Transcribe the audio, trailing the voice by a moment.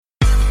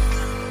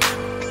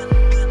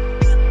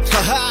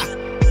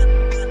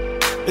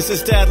This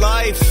is Dad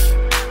Life.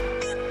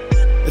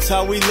 It's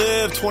how we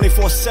live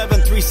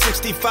 24/7,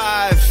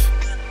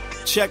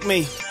 365. Check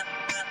me.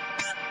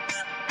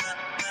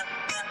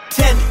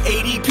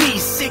 1080p,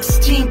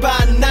 16 by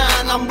 9.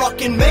 I'm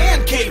rocking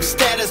man cave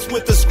status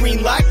with a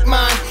screen like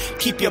mine.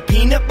 Keep your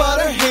peanut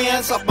butter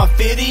hands off my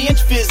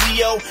 50-inch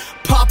Vizio.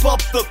 Pop up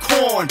the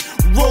corn,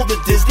 roll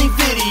the Disney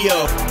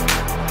video.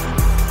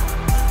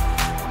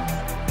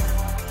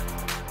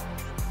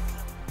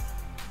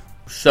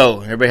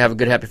 So, everybody have a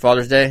good Happy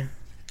Father's Day?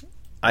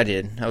 I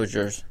did. How was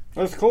yours?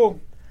 That's cool.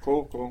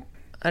 Cool.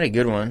 I had a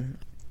good one.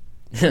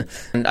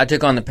 I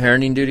took on the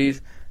parenting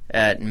duties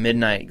at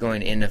midnight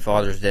going into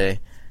Father's Day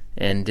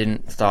and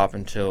didn't stop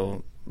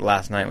until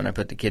last night when I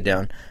put the kid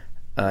down.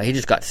 He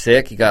just got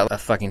sick. He got a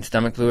fucking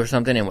stomach flu or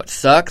something. And what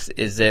sucks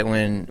is that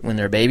when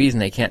they're babies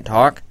and they can't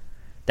talk,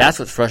 that's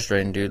what's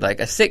frustrating, dude.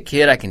 Like, a sick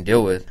kid I can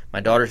deal with. My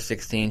daughter's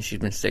 16. She's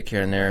been sick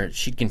here and there.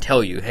 She can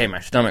tell you, hey, my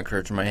stomach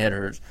hurts or my head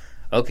hurts.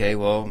 Okay,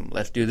 well,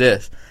 let's do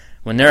this.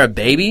 When they're a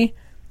baby,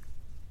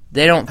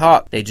 they don't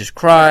talk. They just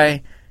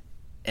cry.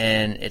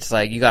 And it's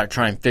like, you got to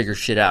try and figure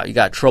shit out. You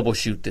got to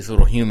troubleshoot this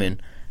little human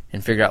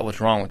and figure out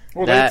what's wrong with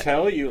Well, that. they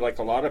tell you, like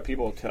a lot of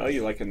people tell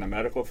you, like in the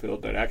medical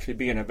field, that actually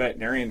being a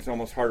veterinarian is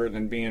almost harder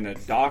than being a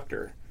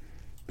doctor.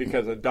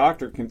 Because a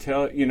doctor can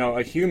tell,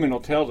 a human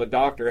will tell the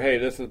doctor, hey,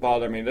 this is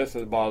bothering me, this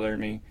is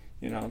bothering me.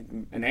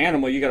 An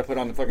animal, you got to put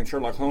on the fucking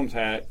Sherlock Holmes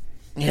hat.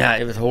 Yeah,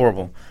 it was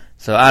horrible.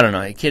 So, I don't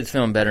know. The kid's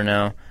feeling better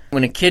now.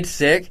 When a kid's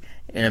sick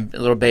and a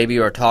little baby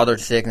or a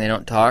toddler's sick and they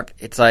don't talk,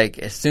 it's like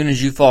as soon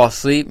as you fall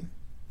asleep,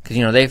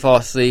 because, they fall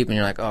asleep and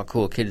you're like, oh,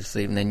 cool, kid is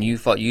asleep. And then you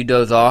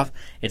doze off.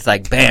 It's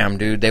like, bam,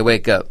 dude, they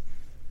wake up.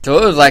 So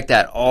it was like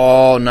that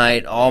all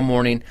night, all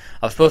morning.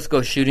 I was supposed to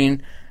go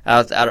shooting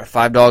out at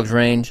Five Dogs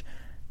Range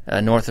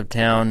north of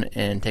town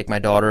and take my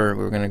daughter.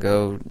 We were going to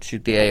go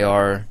shoot the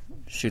AR,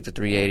 shoot the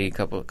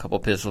 380, couple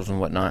pistols and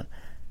whatnot.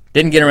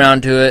 Didn't get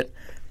around to it.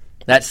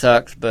 That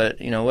sucks, but,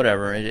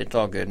 whatever. It's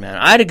all good, man.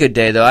 I had a good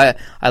day, though.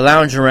 I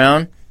lounged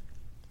around.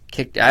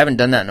 I haven't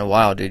done that in a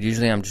while, dude.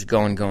 Usually I'm just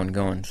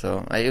going.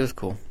 So it was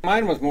cool.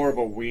 Mine was more of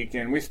a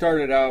weekend. We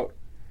started out,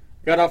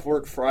 got off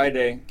work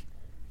Friday,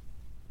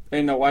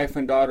 and the wife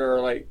and daughter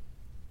are like,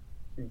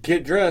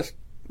 get dressed.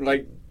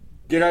 Like,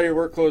 get out of your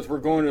work clothes. We're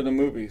going to the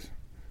movies.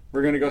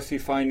 We're going to go see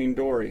Finding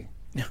Dory.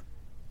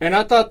 And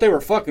I thought they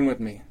were fucking with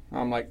me.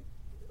 I'm like,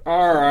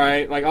 all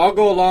right. Like, I'll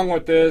go along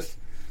with this.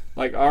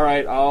 Like, all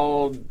right,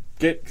 I'll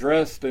get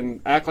dressed and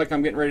act like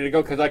I'm getting ready to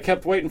go. Because I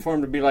kept waiting for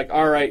him to be like,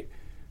 all right.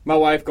 My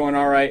wife going,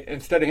 all right,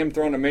 instead of him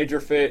throwing a major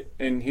fit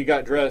and he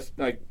got dressed,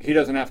 like, he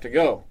doesn't have to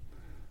go.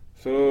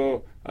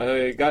 So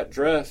I got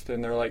dressed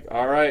and they're like,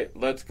 all right,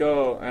 let's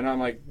go. And I'm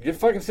like, you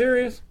fucking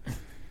serious?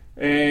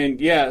 And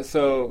yeah,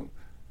 so,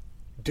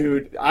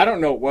 dude, I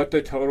don't know what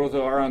the totals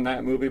are on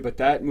that movie, but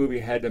that movie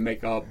had to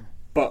make a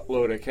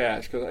buttload of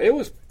cash. Because it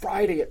was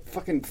Friday at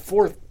fucking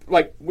 4th,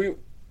 like,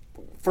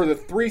 for the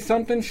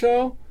 3-something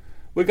show,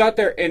 we got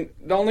there and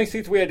the only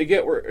seats we had to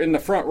get were in the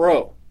front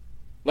row.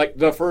 Like,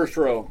 the first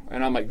row.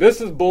 And I'm like, this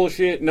is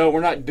bullshit. No,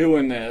 we're not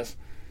doing this.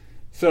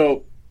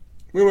 So,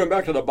 we went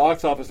back to the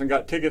box office and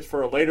got tickets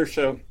for a later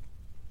show.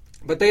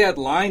 But they had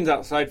lines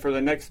outside for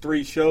the next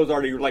 3 shows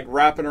already, like,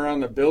 wrapping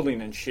around the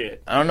building and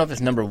shit. I don't know if it's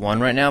number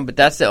 1 right now, but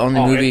that's the only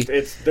movie.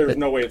 There's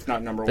no way it's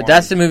not number 1. But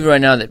that's the movie right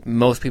now that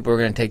most people are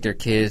going to take their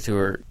kids who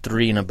are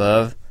 3 and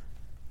above.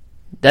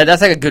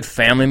 That's like a good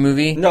family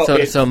movie. No,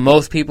 so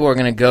most people are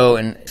gonna go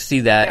and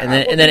see that,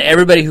 Yeah, and then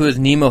everybody who is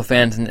Nemo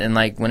fans and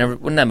like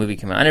when that movie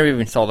came out, I never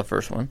even saw the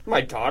first one. My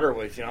daughter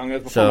was young.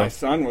 It was before my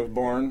son was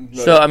born.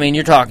 But so I mean,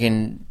 you're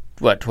talking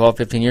what 12,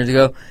 15 years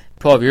ago,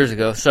 12 years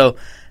ago. So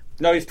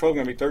no, he's 12,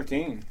 gonna be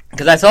 13.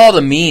 Because I saw all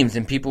the memes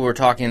and people were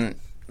talking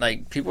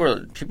like people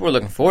were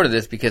looking forward to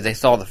this because they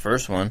saw the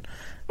first one.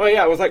 Well,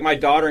 yeah, it was like my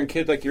daughter and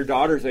kids like your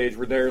daughter's age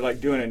were there,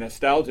 like doing a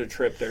nostalgia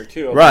trip there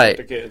too. Right,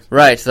 with the kids.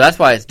 Right. So that's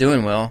why it's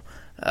doing well.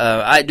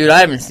 I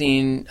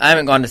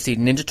haven't gone to see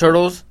Ninja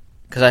Turtles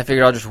because I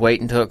figured I'll just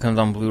wait until it comes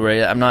on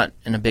Blu-ray. I'm not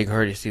in a big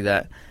hurry to see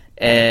that.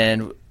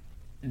 And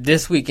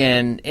this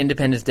weekend,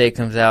 Independence Day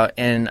comes out,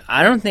 and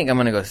I don't think I'm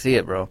going to go see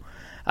it, bro.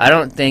 I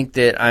don't think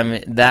that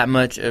I'm that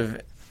much of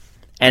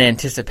an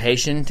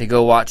anticipation to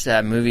go watch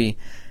that movie.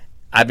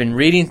 I've been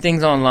reading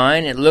things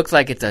online. It looks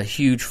like it's a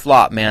huge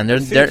flop, man.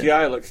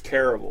 CGI looks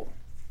terrible.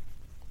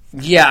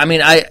 Yeah, I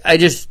mean, I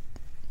just...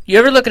 You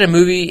ever look at a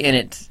movie and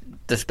it's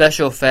the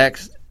special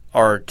effects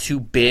are too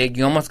big?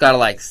 You almost got to,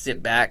 like,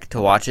 sit back to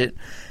watch it.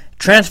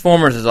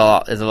 Transformers is a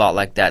lot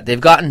like that.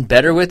 They've gotten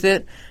better with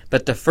it,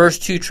 but the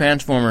first 2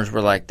 Transformers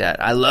were like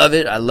that. I love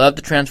it. I love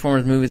the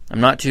Transformers movies.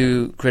 I'm not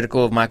too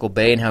critical of Michael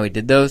Bay and how he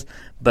did those,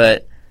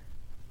 but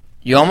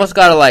you almost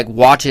got to, like,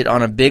 watch it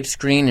on a big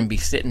screen and be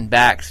sitting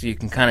back so you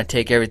can kind of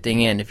take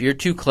everything in. If you're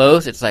too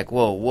close, it's like,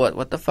 whoa,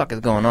 what the fuck is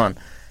going on?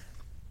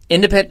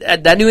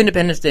 That new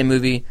Independence Day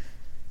movie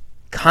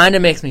kind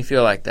of makes me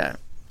feel like that.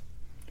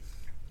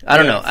 I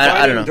don't know.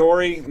 I don't know.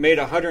 Dory made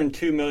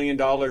 $102 million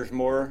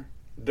more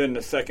than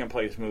the second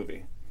place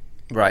movie.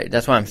 Right,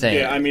 that's what I'm saying.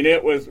 Yeah, I mean,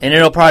 it was... And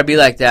it'll probably be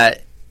like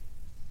that.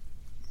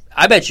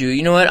 I bet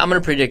you know what? I'm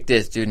going to predict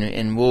this, dude,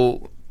 and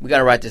we'll We got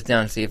to write this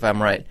down and see if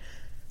I'm right.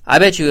 I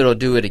bet you it'll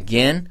do it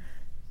again,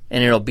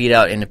 and it'll beat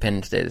out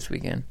Independence Day this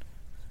weekend.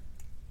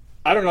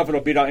 I don't know if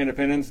it'll beat out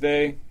Independence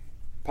Day.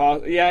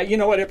 Yeah, you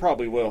know what? It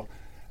probably will.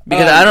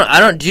 Because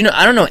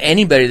I don't know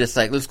anybody that's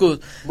like, let's go.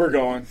 We're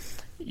going.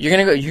 You're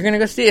gonna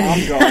go see it.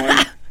 I'm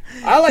going.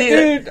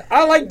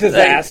 I like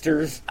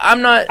disasters.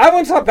 I'm not. I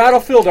once saw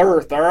Battlefield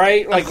Earth. All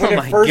right, like when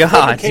it first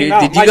came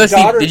out.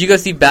 Did you go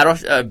see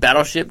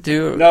Battleship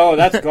too? No,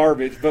 that's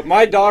garbage. But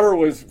my daughter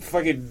was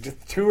fucking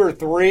 2 or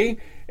 3,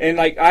 and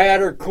like I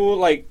had her cool,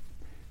 like,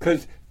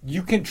 because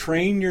you can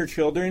train your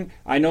children.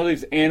 I know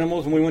these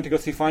animals. When we went to go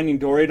see Finding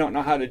Dory, don't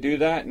know how to do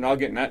that, and I'll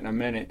get in that in a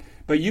minute.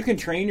 But you can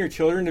train your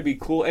children to be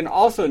cool, and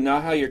also know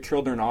how your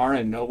children are,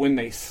 and know when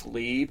they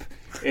sleep,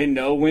 and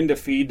know when to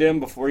feed them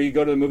before you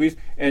go to the movies,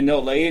 and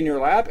they'll lay in your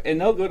lap, and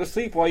they'll go to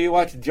sleep while you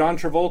watch John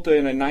Travolta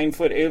in a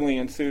 9-foot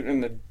alien suit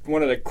in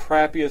one of the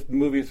crappiest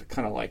movies. I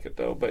kind of like it,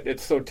 though, but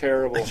it's so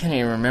terrible. I can't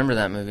even remember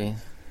that movie.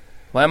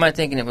 Why am I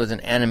thinking it was an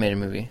animated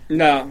movie?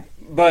 No,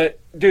 but,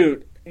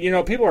 dude,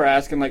 people are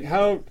asking, like,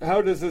 how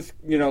does this,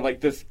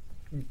 like, this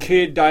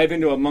kid dive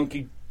into a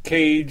monkey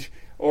cage,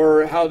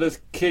 or how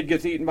this kid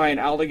gets eaten by an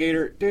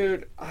alligator.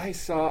 Dude, I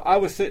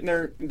was sitting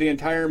there the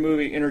entire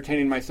movie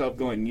entertaining myself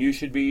going, you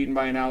should be eaten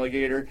by an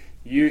alligator.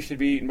 You should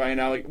be eaten by an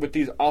alligator. With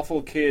these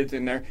awful kids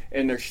and their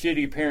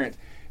shitty parents.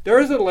 There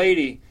is a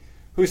lady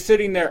who's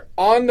sitting there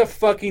on the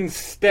fucking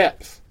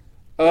steps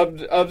of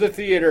the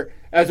theater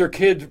as her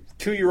kid's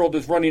 2-year-old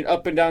is running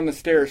up and down the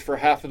stairs for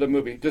half of the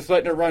movie. Just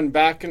letting her run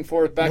back and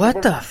forth, back and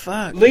forth. What the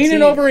fuck?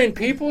 Leaning over in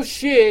people's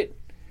shit.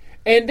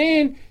 And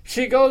then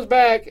she goes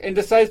back and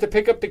decides to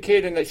pick up the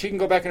kid and that she can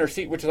go back in her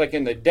seat, which is like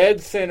in the dead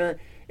center,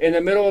 in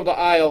the middle of the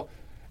aisle.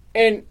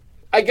 And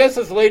I guess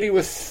this lady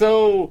was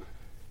so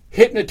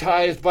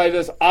hypnotized by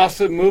this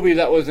awesome movie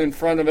that was in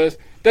front of us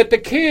that the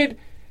kid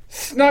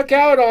snuck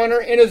out on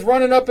her and is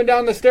running up and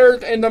down the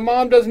stairs, and the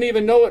mom doesn't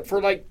even know it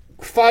for like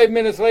 5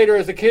 minutes later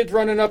as the kid's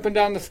running up and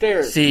down the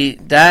stairs. See,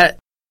 that...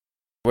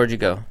 Where'd you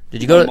go?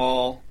 Did you go to... The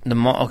mall. The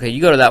mall? Okay,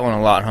 you go to that one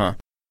a lot, huh?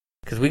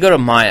 Because we go to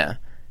Maya.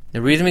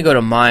 The reason we go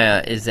to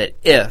Maya is that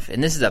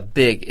and this is a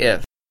big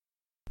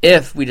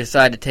if we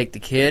decide to take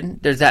the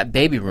kid, there's that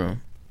baby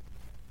room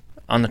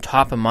on the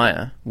top of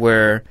Maya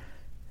where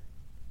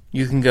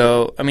you can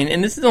go. I mean,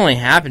 and this has only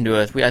happened to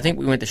us. I think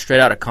we went to Straight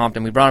Outta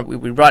Compton. We brought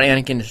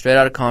Anakin to Straight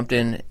Outta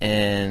Compton,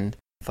 and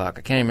I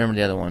can't even remember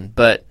the other one.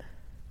 But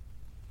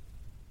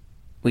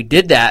we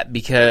did that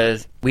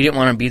because we didn't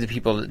want to be the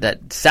people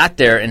that sat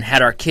there and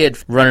had our kid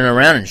running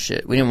around and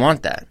shit. We didn't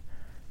want that.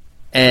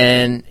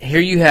 And here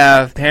you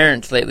have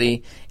parents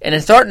lately, and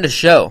it's starting to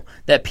show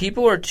that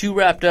people are too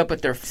wrapped up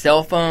with their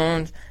cell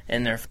phones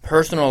and their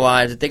personal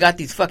lives that they got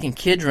these fucking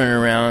kids running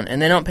around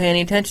and they don't pay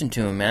any attention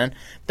to them, man.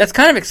 That's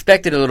kind of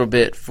expected a little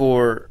bit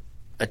for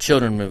a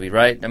children's movie,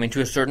 right? I mean,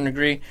 to a certain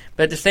degree.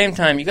 But at the same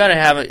time, you got to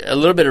have a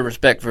little bit of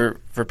respect for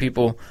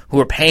people who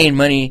are paying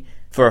money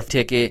for a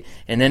ticket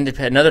and then to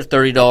pay another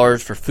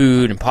 $30 for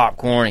food and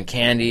popcorn and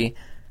candy.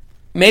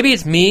 Maybe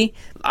it's me.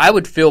 I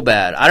would feel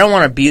bad. I don't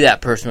want to be that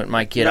person with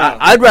my kid. No.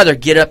 I'd rather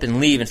get up and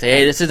leave and say,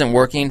 hey, this isn't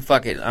working.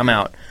 Fuck it. I'm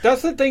out.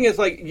 That's the thing is,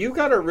 like, you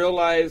got to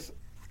realize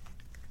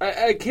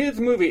a kid's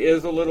movie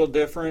is a little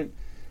different,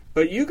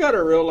 but you got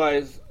to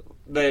realize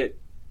that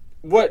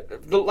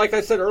like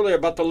I said earlier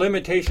about the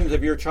limitations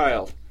of your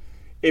child.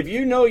 If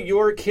you know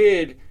your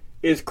kid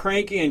is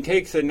cranky and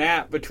takes a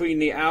nap between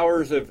the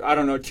hours of,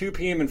 2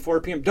 p.m. and 4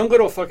 p.m., don't go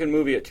to a fucking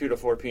movie at 2 to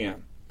 4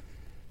 p.m.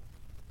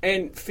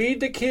 And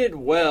feed the kid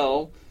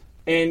well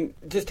and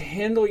just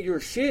handle your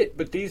shit.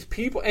 But these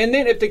people... And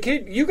then if the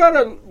kid... You got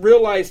to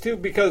realize, too,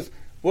 because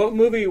what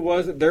movie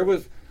was it? There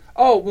was...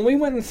 when we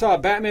went and saw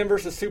Batman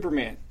vs.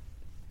 Superman,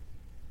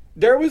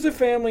 there was a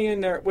family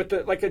in there with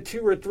like a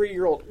 2 or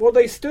 3-year-old. Well,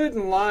 they stood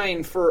in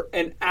line for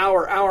an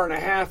hour and a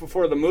half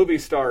before the movie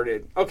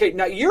started. Okay,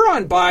 now you're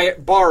on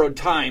borrowed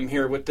time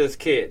here with this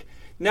kid.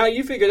 Now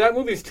you figure that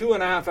movie's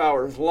 2.5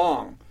 hours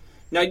long.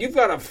 Now, you've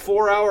got a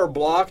 4-hour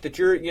block that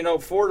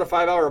 4 to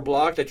 5 hour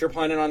block that you're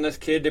planning on this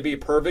kid to be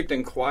perfect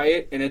and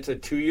quiet, and it's a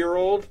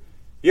 2-year-old.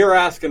 You're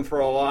asking for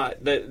a lot.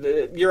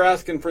 You're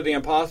asking for the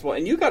impossible.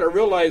 And you got to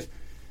realize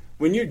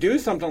when you do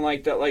something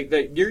like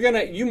that,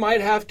 you might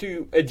have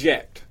to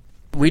eject.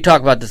 We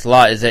talk about this a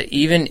lot, is that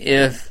even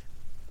if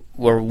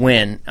Anakin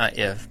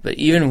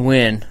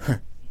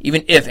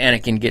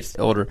gets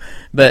older,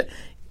 but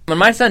when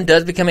my son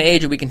does become an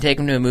age and we can take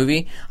him to a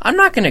movie, I'm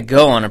not going to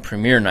go on a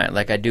premiere night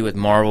like I do with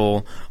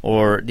Marvel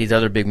or these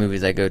other big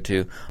movies I go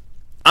to.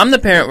 I'm the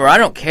parent where I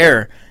don't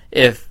care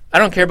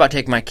about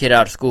taking my kid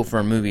out of school for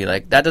a movie.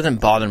 Like, that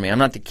doesn't bother me. I'm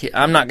not the kid.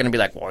 I'm not going to be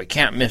like, well, he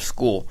can't miss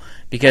school,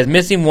 because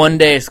missing one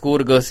day of school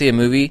to go see a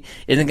movie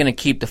isn't going to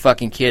keep the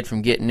fucking kid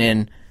from getting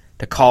in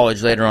to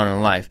college later on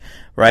in life,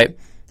 right?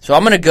 So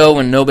I'm going to go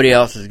when nobody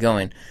else is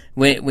going.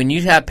 When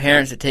you have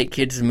parents that take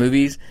kids to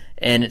movies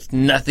and it's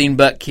nothing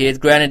but kids.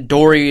 Granted,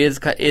 Dory is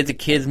a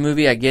kids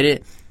movie. I get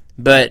it,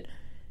 but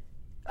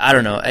I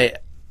don't know.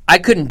 I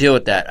couldn't deal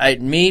with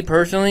that. Me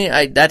personally,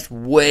 that's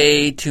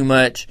way too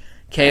much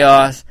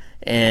chaos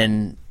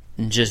and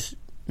just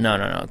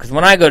No. Because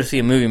when I go to see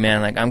a movie,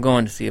 man, like, I'm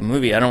going to see a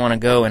movie. I don't want to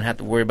go and have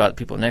to worry about the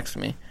people next to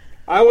me.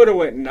 I would have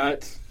went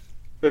nuts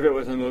if it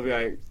was a movie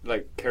I,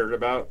 like, cared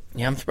about.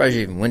 Yeah, I'm surprised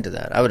you even went to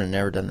that. I would have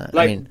never done that.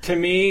 Like, I mean, to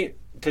me,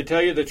 to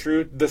tell you the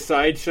truth, the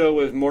sideshow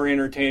was more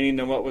entertaining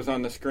than what was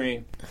on the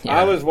screen. Yeah.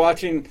 I was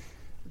watching...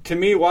 To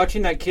me,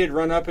 watching that kid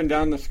run up and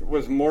down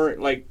was more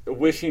like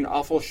wishing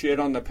awful shit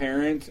on the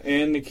parents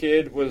and the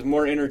kid was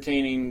more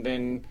entertaining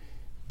than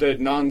the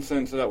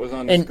nonsense that was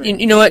on the screen. And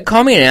you know what?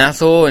 Call me an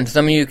asshole, and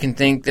some of you can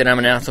think that I'm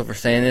an asshole for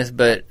saying this,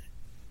 but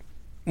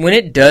when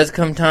it does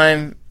come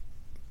time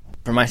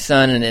for my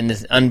son and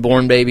this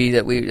unborn baby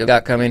that we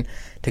got coming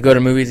to go to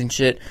movies and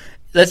shit,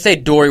 let's say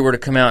Dory were to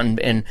come out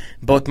and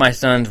both my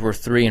sons were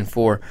 3 and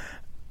 4,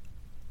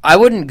 I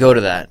wouldn't go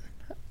to that.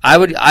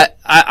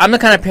 I'm the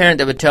kind of parent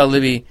that would tell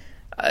Libby,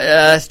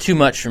 that's too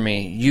much for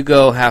me. You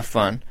go have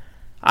fun.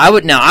 I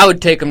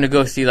would take them to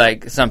go see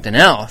like something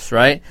else,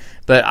 right?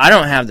 But I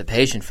don't have the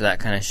patience for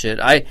that kind of shit.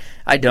 I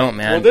don't,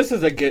 man. Well, this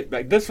is a get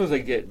back. This was a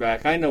get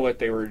back. I know what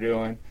they were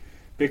doing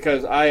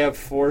because I have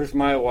forced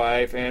my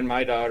wife and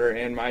my daughter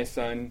and my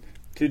son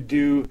to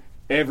do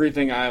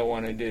everything I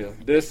want to do.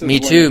 This is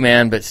me too,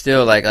 man. But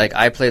still, like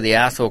I play the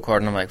asshole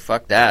card, and I'm like,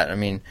 fuck that. I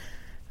mean,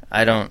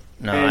 I don't.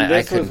 No, and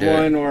I couldn't do it. This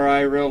was one where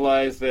I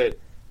realized that,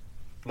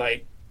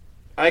 like,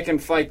 I can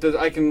fight this.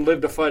 I can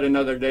live to fight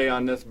another day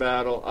on this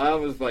battle. I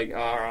was like,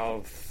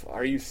 oh,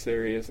 are you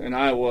serious? And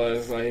I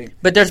was like.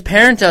 But there's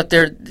parents out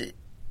there,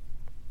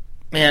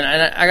 man.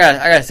 And I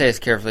gotta say this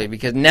carefully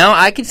because now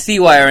I can see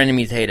why our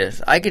enemies hate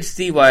us. I could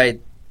see why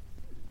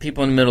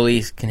people in the Middle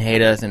East can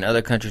hate us and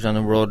other countries on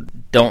the world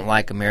don't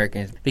like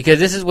Americans because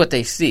this is what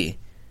they see,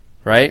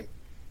 right?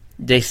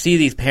 They see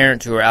these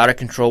parents who are out of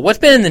control. What's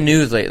been in the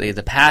news lately,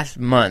 the past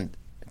month,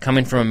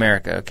 coming from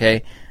America,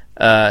 okay?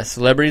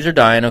 Celebrities are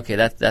dying. Okay,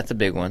 that's a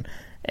big one.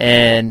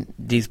 And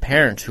these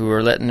parents who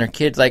are letting their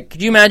kids... Like,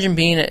 could you imagine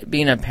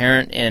being a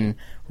parent in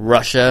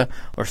Russia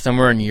or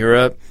somewhere in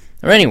Europe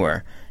or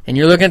anywhere, and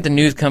you're looking at the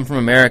news come from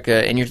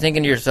America, and you're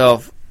thinking to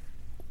yourself,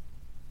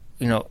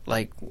 you know,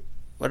 like,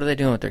 what are they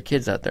doing with their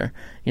kids out there?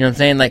 You know what I'm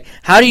saying? Like,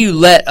 how do you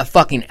let a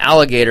fucking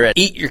alligator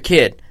eat your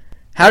kid?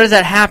 How does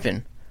that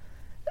happen?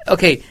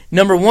 Okay,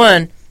 number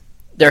one,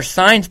 there are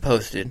signs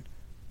posted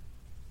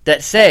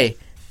that say,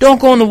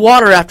 don't go in the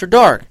water after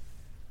dark,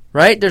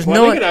 right? I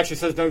think it actually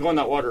says don't go in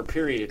that water,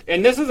 period.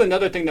 And this is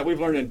another thing that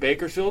we've learned in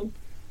Bakersfield,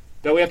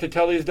 that we have to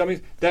tell these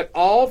dummies, that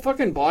all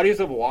fucking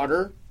bodies of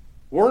water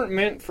weren't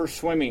meant for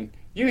swimming.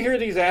 You hear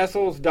these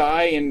assholes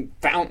die in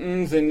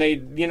fountains, and they,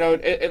 you know,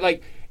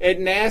 it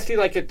nasty,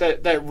 like at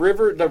that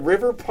river, the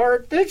river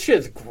part. That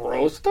shit's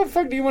gross. The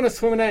fuck do you want to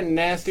swim in that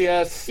nasty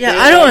ass? Yeah,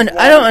 I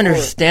don't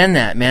understand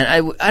that, man.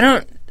 I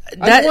don't.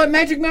 I know at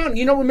Magic Mountain.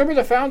 You know, remember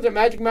the fountains at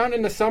Magic Mountain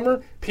in the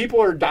summer?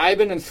 People are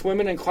diving and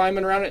swimming and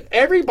climbing around it.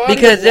 Everybody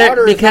because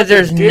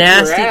there's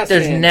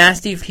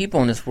nasty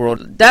people in this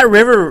world. That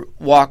river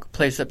walk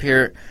place up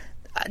here,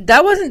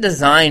 that wasn't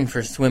designed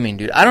for swimming,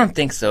 dude. I don't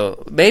think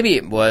so. Maybe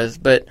it was,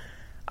 but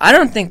I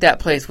don't think that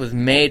place was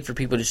made for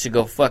people just to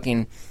go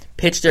fucking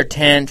pitch their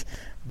tent,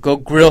 go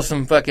grill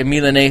some fucking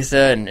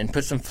milanesa and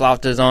put some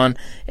flautas on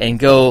and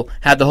go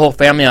have the whole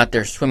family out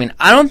there swimming.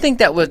 I don't think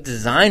that was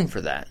designed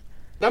for that.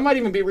 That might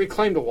even be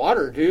reclaimed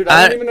water, dude.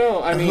 I don't even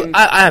know. I mean,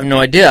 I have no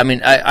idea. I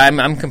mean,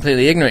 I'm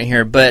completely ignorant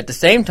here. But at the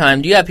same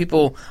time, do you have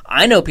people?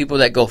 I know people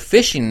that go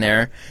fishing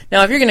there.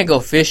 Now, if you're going to go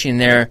fishing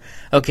there,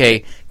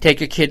 okay, take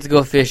your kids to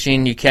go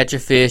fishing. You catch a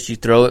fish, you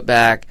throw it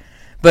back.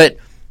 But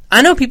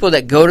I know people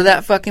that go to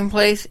that fucking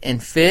place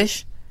and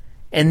fish,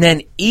 and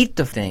then eat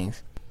the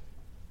things.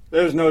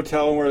 There's no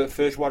telling where the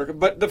fish water.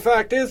 But the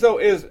fact is, though,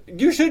 is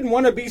you shouldn't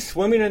want to be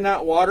swimming in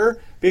that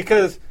water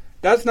because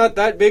that's not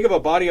that big of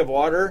a body of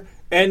water.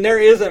 And there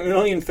is a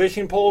million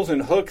fishing poles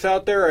and hooks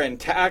out there and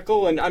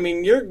tackle. And, I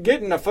mean, you're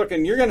going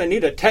to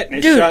need a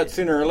tetanus shot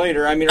sooner or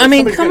later. I mean,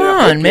 come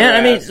on, man.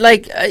 I mean,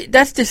 like,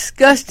 that's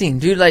disgusting,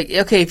 dude. Like,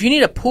 okay, if you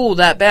need a pool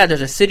that bad,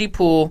 there's a city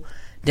pool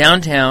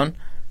downtown.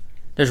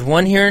 There's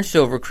one here in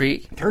Silver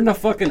Creek. Turn the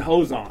fucking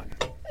hose on.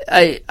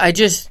 I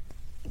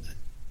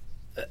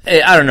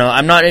don't know.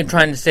 I'm not even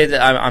trying to say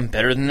that I'm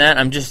better than that.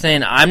 I'm just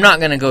saying I'm not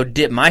going to go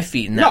dip my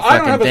feet in that fucking thing. No,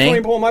 I don't have a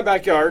swimming pool in my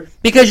backyard.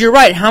 Because you're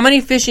right. How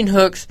many fishing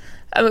hooks...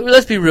 I mean,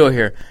 let's be real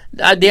here.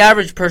 The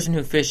average person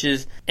who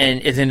fishes and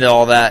is into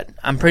all that,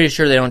 I'm pretty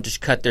sure they don't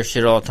just cut their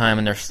shit all the time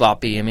and they're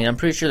sloppy. I mean, I'm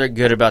pretty sure they're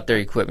good about their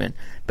equipment.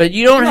 But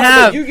you don't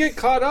have... But you get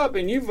caught up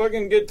and you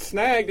fucking get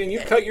snagged and you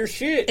cut your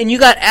shit. And you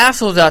got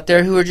assholes out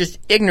there who are just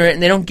ignorant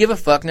and they don't give a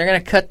fuck and they're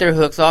going to cut their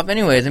hooks off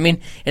anyways. I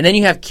mean, and then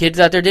you have kids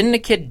out there. Didn't a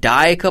kid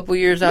die a couple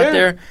years out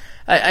there?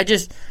 I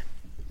just...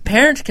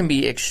 Parents can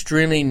be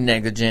extremely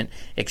negligent.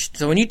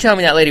 So when you tell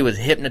me that lady was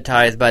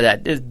hypnotized by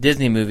that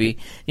Disney movie,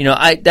 you know,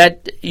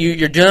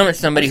 you're dealing with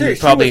somebody who's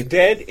probably... She was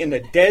dead in the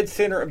dead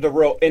center of the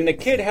road, and the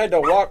kid had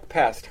to walk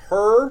past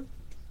her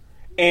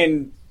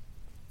and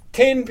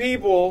 10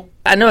 people.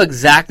 I know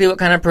exactly what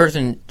kind of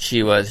person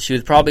she was. She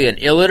was probably an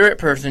illiterate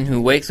person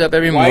who wakes up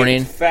every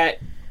morning. Fat.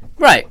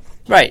 Right.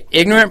 Right.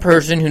 Ignorant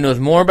person who knows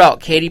more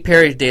about Katy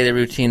Perry's daily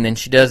routine than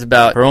she does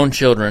about her own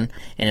children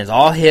and is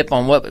all hip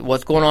on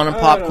what's going on in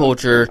pop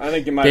culture. I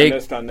think you might have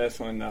missed on this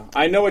one, though.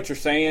 I know what you're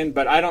saying,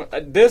 but I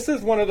don't... This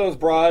is one of those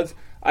broads.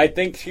 I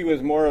think she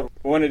was more of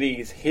one of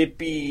these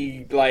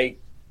hippie, like...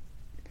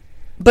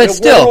 But the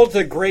still, world's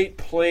a great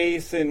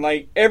place, and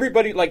like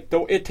everybody, like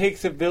it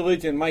takes a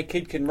village, and my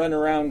kid can run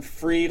around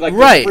free, like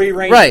the free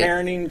range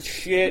parenting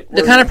shit.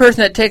 The kind of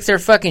person that takes their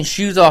fucking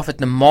shoes off at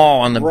the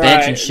mall on the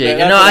bench and shit.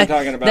 That's what I'm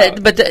talking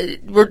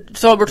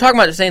about. We're talking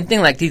about the same thing.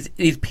 Like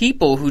these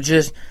people who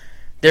just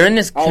they're in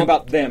this all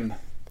about them.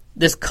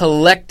 This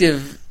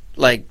collective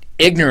like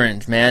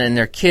ignorance, man, and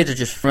their kids are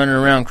just running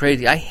around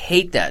crazy. I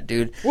hate that,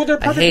 dude. Well, they're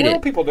perfect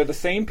world people. They're the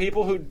same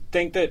people who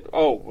think that,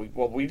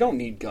 we don't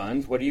need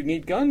guns. What do you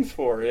need guns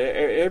for?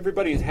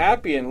 Everybody's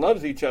happy and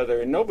loves each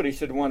other, and nobody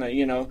should want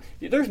to,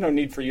 there's no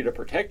need for you to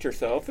protect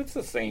yourself. It's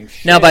the same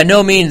shit. Now, by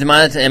no means am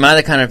I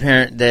the kind of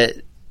parent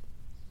that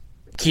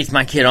keeps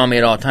my kid on me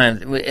at all times.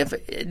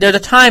 There's a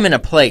time and a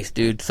place,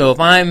 dude. So if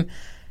I'm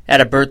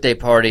at a birthday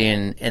party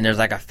and there's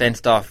like a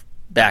fenced off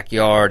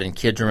backyard and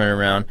kids are running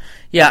around,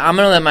 I'm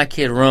gonna let my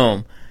kid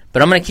roam,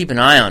 but I'm gonna keep an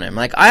eye on him.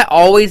 Like I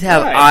always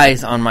have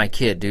eyes on my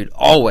kid, dude.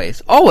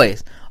 Always,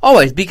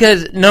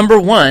 because number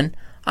one,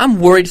 I'm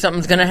worried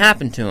something's gonna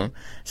happen to him.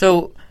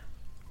 So,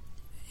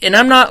 and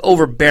I'm not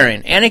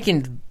overbearing.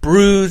 Anakin's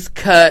bruised,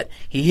 cut.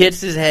 He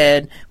hits his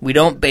head. We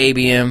don't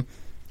baby him.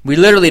 We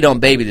literally don't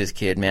baby this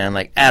kid, man,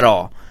 like at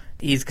all.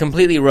 He's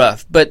completely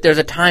rough. But there's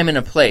a time and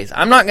a place.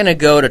 I'm not gonna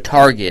go to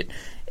Target.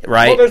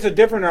 Right. Well, there's a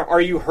different.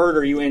 Are you hurt or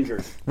are you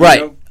injured?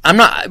 Right. Know? I'm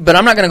not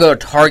going to go to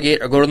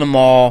Target or go to the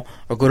mall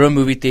or go to a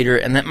movie theater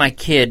and let my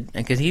kid,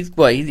 because he's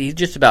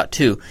just about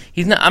 2.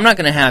 I'm not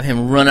going to have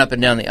him run up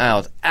and down the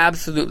aisles.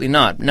 Absolutely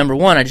not. Number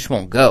one, I just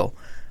won't go.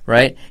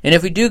 Right? And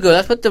if we do go,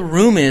 that's what the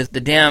room is, the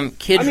damn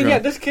kids'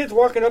 room. This kid's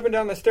walking up and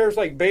down the stairs,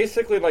 like,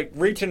 basically, like,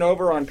 reaching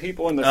over on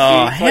people in the seats.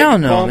 Oh, hell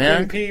no, bumping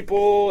man.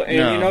 people,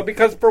 and,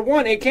 because, for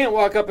one, it can't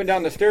walk up and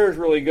down the stairs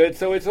really good,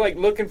 so it's, like,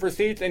 looking for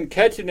seats and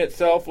catching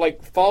itself,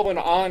 like, falling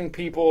on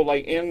people,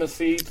 like, in the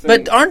seats.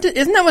 But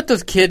isn't that what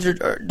those kids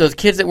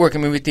that work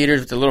in movie theaters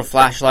with the little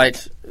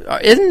flashlights,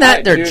 isn't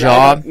that their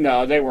job?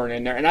 No, they weren't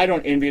in there, and I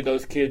don't envy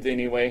those kids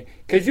anyway.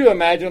 Could you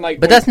imagine, like...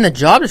 But that's in the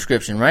job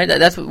description, right?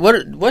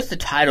 What's the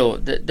title?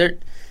 They're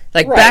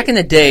back in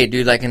the day,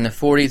 dude, like in the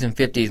 40s and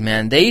 50s,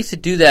 man, they used to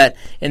do that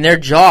in their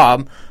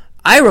job.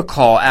 I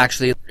recall,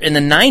 actually, in the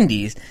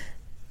 90s,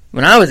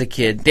 when I was a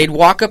kid, they'd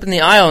walk up in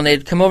the aisle and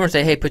they'd come over and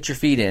say, hey, put your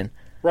feet in.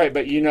 Right,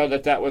 but you know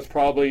that was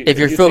probably... If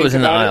your foot was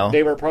in the aisle.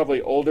 They were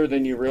probably older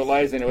than you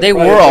realize. And they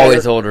were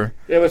always older.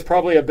 It was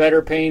probably a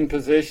better paying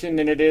position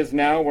than it is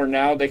now, where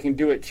now they can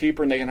do it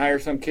cheaper and they can hire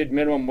some kid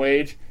minimum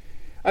wage.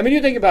 I mean,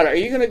 you think about it. Are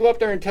you going to go up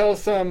there and tell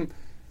some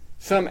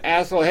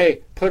asshole,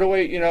 hey, put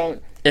away,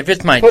 If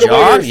it's my put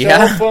job, away your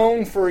cell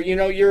phone for,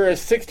 you're a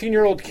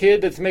 16-year-old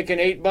kid that's making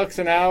 $8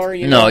 an hour.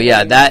 You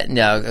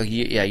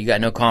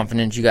got no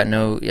confidence. You got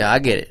no, I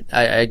get it.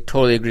 I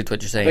totally agree with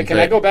what you're saying. But can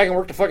I go back and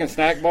work the fucking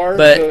snack bar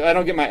so I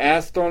don't get my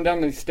ass thrown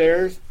down these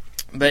stairs?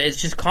 But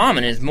it's just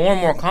common. It's more and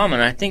more common.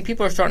 I think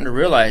people are starting to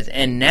realize.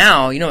 And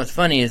now, what's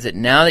funny is that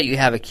now that you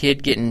have a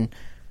kid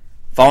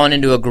falling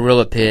into a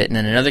gorilla pit and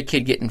then another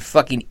kid getting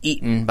fucking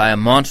eaten by a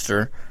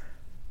monster,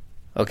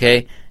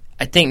 okay,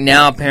 I think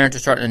now parents are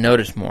starting to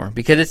notice more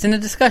because it's in the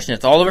discussion.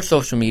 It's all over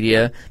social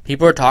media.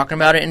 People are talking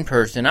about it in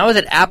person. I was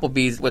at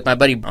Applebee's with my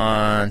buddy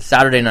on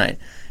Saturday night.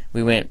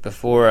 We went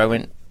before I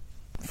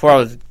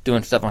was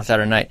doing stuff on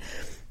Saturday night.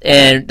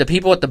 And the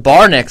people at the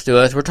bar next to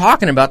us were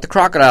talking about the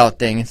crocodile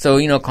thing. And so,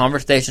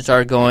 conversation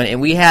started going,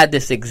 and we had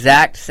this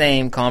exact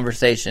same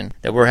conversation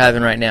that we're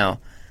having right now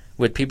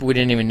with people we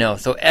didn't even know.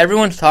 So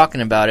everyone's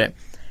talking about it.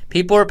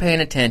 People are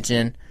paying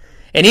attention.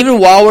 And even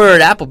while we were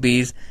at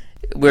Applebee's,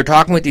 we were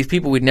talking with these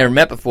people we'd never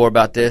met before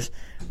about this.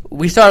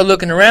 We started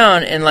looking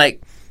around, and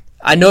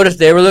I noticed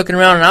they were looking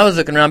around and I was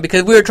looking around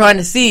because we were trying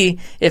to see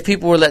if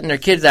people were letting their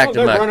kids act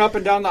them. They run up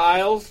and down the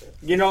aisles.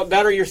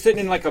 That or you're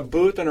sitting in like a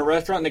booth in a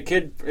restaurant and the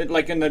kid,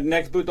 like in the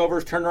next booth over,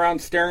 is turning around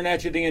staring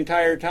at you the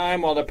entire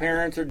time while the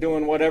parents are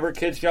doing whatever,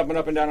 kids jumping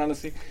up and down on the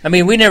seat. I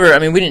mean, we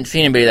didn't see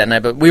anybody that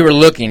night, but we were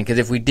looking because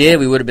if we did,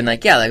 we would have been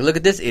like, look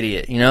at this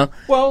idiot,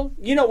 Well,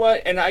 you know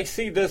what? And I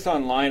see this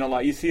online a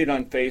lot. You see it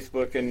on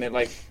Facebook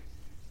and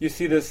you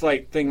see this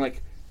thing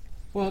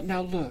well,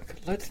 now look,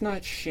 let's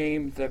not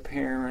shame the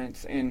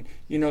parents and,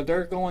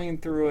 they're going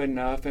through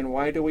enough and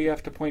why do we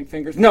have to point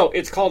fingers? No,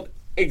 it's called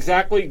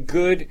exactly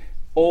good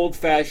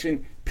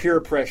old-fashioned peer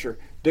pressure.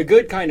 The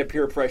good kind of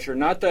peer pressure,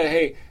 not the,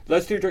 hey,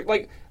 let's do drink.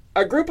 Like,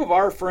 a group of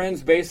our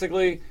friends,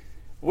 basically,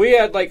 we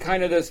had,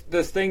 kind of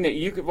this thing that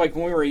you could, when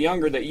we were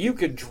younger, that you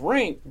could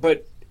drink,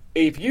 but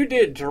if you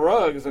did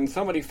drugs and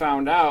somebody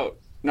found out,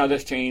 now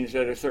this changed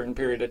at a certain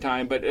period of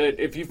time, but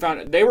if you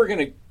found it, they were going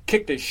to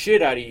kick the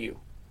shit out of you.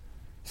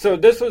 So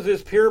this was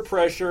this peer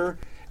pressure,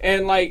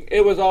 and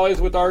it was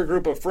always with our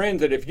group of friends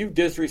that if you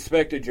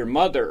disrespected your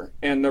mother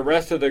and the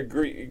rest of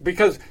the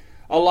because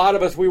a lot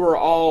of us, we were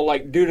all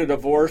due to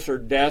divorce or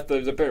death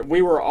of the parent,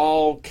 we were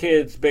all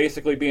kids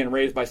basically being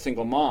raised by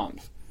single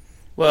moms.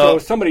 So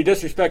if somebody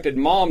disrespected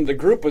mom, the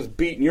group was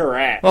beating your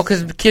ass. Well,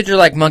 because kids are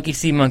like monkey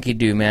see, monkey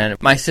do, man.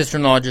 My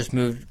sister-in-law just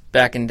moved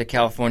back into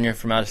California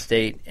from out of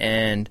state,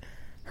 and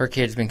her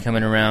kid's been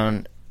coming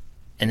around,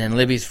 and then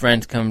Libby's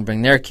friends come and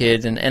bring their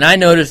kids, and I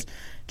noticed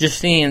just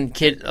seeing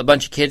a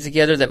bunch of kids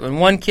together that when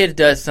one kid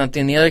does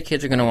something, the other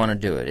kids are going to want to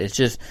do it. It's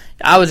just,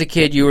 I was a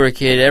kid, you were a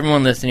kid,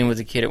 everyone listening was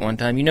a kid at one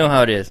time. You know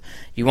how it is.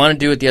 You want to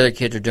do what the other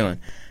kids are doing.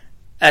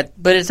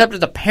 But it's up to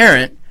the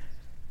parent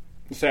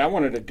say I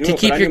wanted to do to it,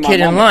 keep but your kid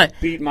in line.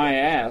 Beat my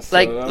ass.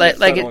 Like,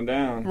 so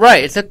down.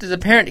 Right. It's up to the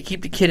parent to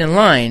keep the kid in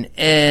line.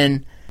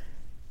 And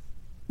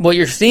what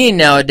you're seeing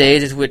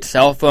nowadays is with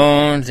cell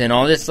phones and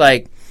all this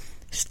like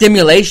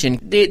stimulation.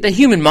 The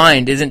human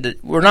mind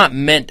isn't. We're not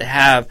meant to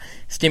have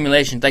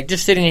stimulation. Like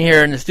just sitting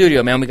here in the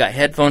studio, man. We got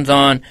headphones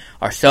on,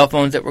 our cell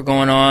phones that we're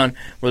going on.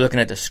 We're looking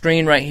at the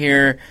screen right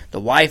here, the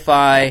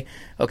Wi-Fi.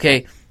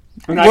 Okay.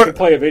 And I could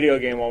play a video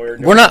game while we were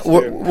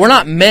doing we're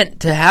not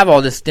meant to have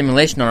all this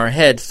stimulation on our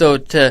heads. So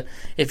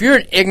if you're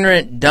an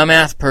ignorant,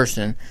 dumbass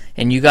person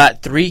and you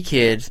got 3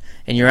 kids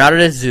and you're out at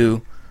a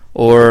zoo,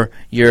 or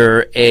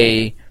you're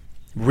a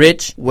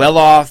rich,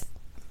 well-off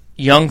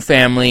young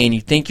family and you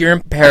think you're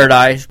in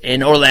paradise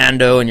in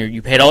Orlando and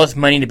you paid all this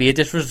money to be at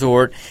this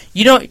resort,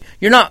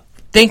 you're not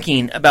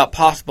thinking about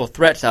possible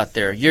threats out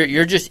there.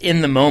 You're just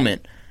in the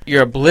moment.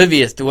 You're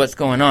oblivious to what's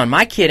going on.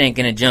 My kid ain't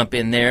going to jump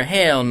in there.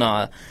 Hell no.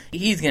 Nah.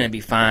 He's going to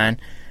be fine.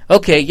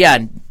 Okay, yeah,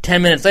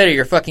 10 minutes later,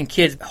 your fucking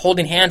kid's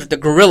holding hands with the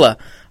gorilla,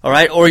 all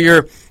right? Or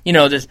you're,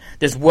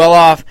 this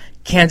well-off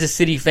Kansas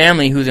City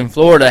family who's in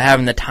Florida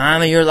having the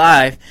time of your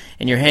life,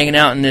 and you're hanging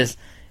out in this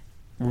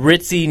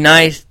ritzy,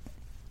 nice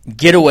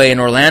getaway in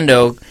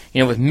Orlando,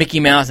 with Mickey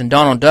Mouse and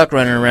Donald Duck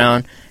running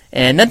around,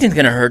 and nothing's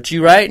going to hurt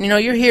you, right?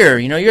 You're here.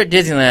 You're at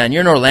Disneyland.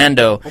 You're in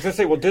Orlando. I was going to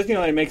say, well,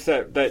 Disneyland makes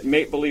that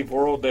make-believe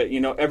world that,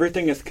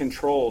 everything is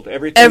controlled.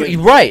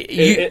 Everything right.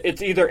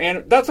 It's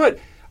either... That's what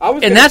I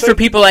was. And that's for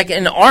people like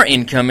in our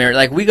income area.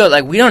 Like, we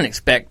don't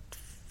expect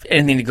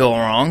anything to go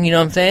wrong. You know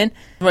what I'm saying?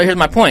 Well, here's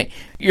my point.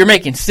 You're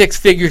making 6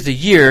 figures a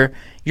year.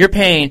 You're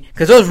paying...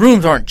 Because those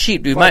rooms aren't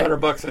cheap, dude.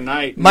 $500 a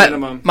night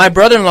minimum. My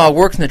brother-in-law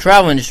works in the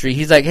travel industry.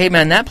 He's like, hey,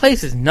 man, that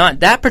place is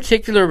not... That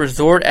particular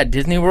resort at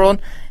Disney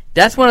World...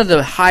 That's one of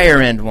the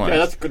higher end ones. Yeah,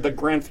 that's the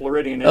Grand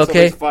Floridian. It's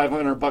okay.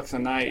 $500 a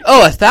night.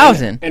 Oh,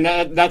 1,000. And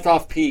that's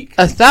off peak.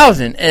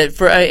 1,000.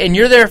 And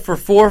you're there for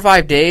 4 or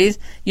 5 days.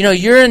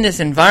 You're in this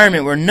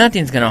environment where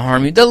nothing's going to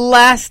harm you. The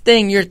last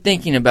thing you're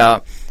thinking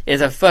about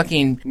is a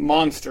fucking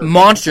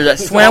monster that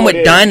swam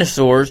with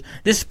dinosaurs.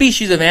 This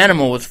species of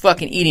animal was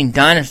fucking eating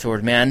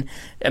dinosaurs, man.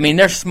 I mean,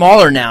 they're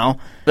smaller now,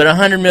 but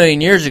 100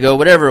 million years ago,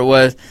 whatever it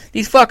was,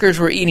 these fuckers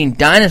were eating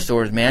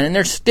dinosaurs, man, and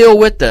they're still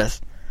with us.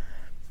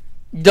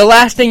 The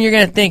last thing you're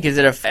going to think is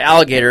that an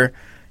alligator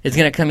is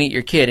going to come eat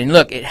your kid. And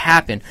look, it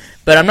happened.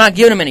 But I'm not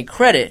giving them any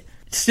credit.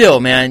 Still,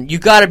 man, you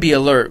got to be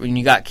alert when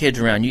you got kids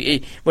around.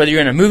 Whether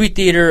you're in a movie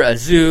theater, a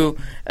zoo,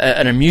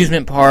 an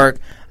amusement park.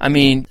 I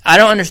mean, I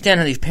don't understand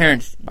how these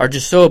parents are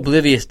just so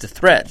oblivious to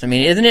threats. I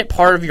mean, isn't it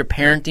part of your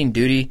parenting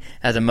duty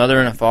as a mother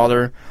and a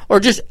father? Or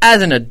just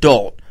as an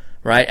adult,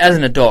 right? As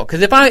an adult.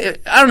 Because I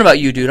don't know about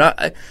you, dude.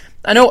 I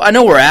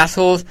know we're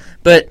assholes.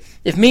 But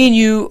if me and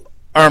you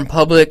are in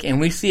public and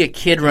we see a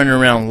kid running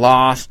around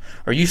lost,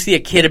 or you see a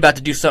kid about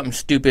to do something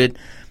stupid.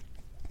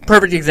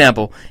 Perfect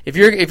example. If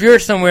you're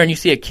somewhere and you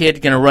see a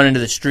kid going to run into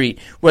the street,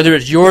 whether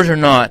it's yours or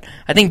not,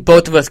 I think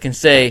both of us can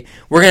say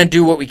we're going to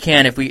do what we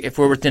can if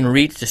we're within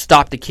reach to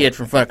stop the kid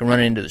from fucking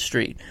running into the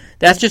street.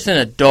 That's just an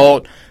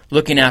adult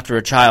looking after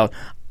a child.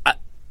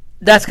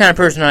 That's the kind of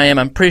person I am.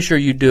 I'm pretty sure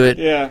you do it.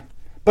 Yeah.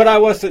 But I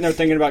was sitting there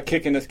thinking about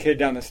kicking this kid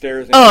down the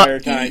stairs the entire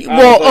time.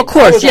 Well, of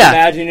course, I was yeah.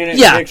 imagining it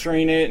and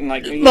picturing it.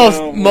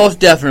 And most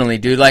definitely,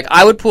 dude. Like,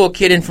 I would pull a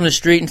kid in from the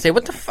street and say,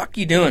 what the fuck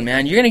you doing,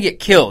 man? You're going to get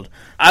killed.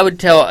 I would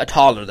tell a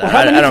toddler that. Well,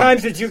 how many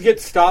times did you get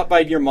stopped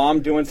by your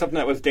mom doing something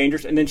that was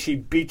dangerous and then she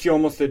beat you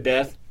almost to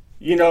death?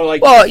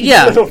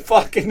 Little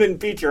fuck, and then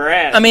beat your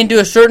ass. I mean, to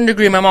a certain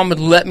degree, my mom would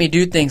let me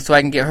do things so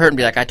I can get hurt and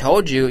be like, I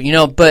told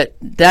you, but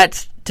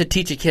that's to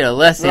teach a kid a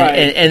lesson, right.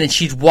 and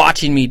she's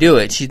watching me do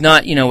it. She's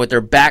not, with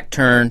her back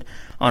turned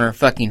on her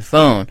fucking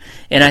phone.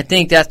 And I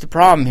think that's the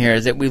problem here,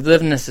 is that we've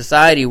lived in a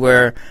society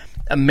where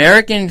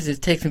Americans,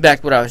 it takes me back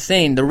to what I was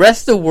saying, the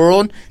rest of the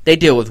world, they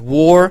deal with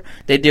war,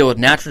 they deal with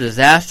natural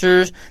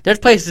disasters. There's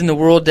places in the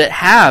world that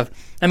have,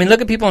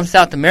 look at people in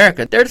South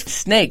America. There's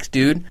snakes,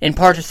 dude, in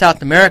parts of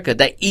South America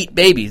that eat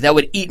babies, that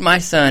would eat my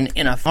son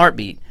in a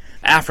heartbeat.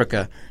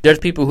 Africa. There's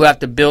people who have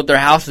to build their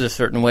houses a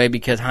certain way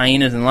because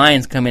hyenas and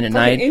lions come in at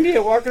night. India,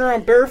 walking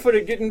around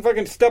barefooted, getting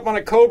fucking stepped on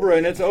a cobra,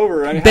 and it's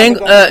over.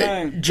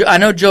 I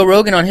know Joe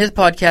Rogan on his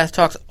podcast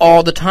talks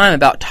all the time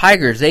about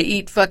tigers. They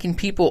eat fucking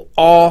people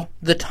all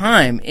the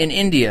time in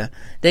India.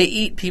 They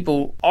eat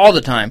people all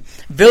the time.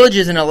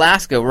 Villages in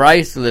Alaska, where I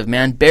used to live,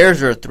 man,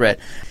 bears are a threat.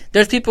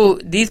 There's people,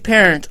 these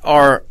parents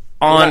are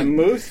on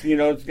moose, ain't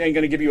going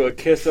to give you a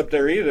kiss up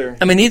there either.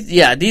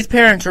 These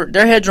parents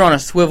their heads are on a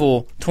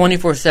swivel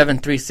 24/7,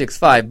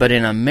 365. But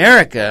in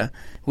America,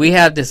 we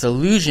have this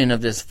illusion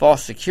of this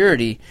false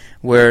security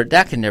where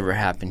that can never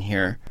happen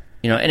here.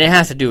 And it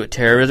has to do with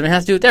terrorism. It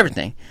has to do with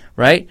everything,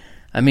 right?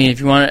 I mean, if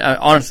you want to,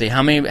 honestly,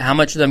 how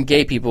much of them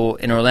gay people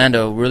in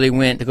Orlando really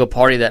went to go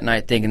party that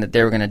night thinking that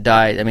they were going to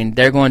die? I mean,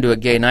 they're going to a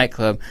gay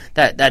nightclub.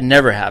 That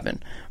never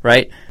happened,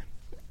 right?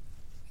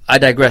 I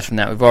digress from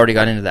that. We've already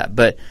got into that.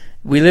 But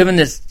we live in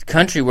this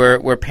country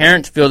where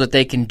parents feel that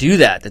they can do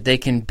that they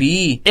can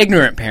be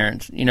ignorant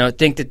parents,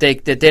 think that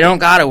they don't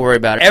got to worry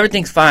about it.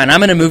 Everything's fine.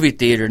 I'm in a movie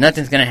theater.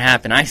 Nothing's going to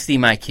happen. I see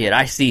my kid.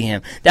 I see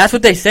him. That's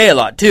what they say a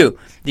lot, too,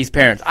 these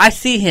parents. I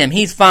see him.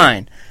 He's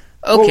fine.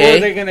 Okay. Well, where are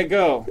they going to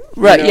go?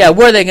 Right, yeah,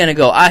 where are they going to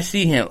go? I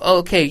see him.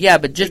 Okay, yeah,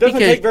 but just because... It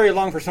doesn't take very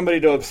long for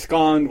somebody to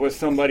abscond with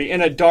somebody.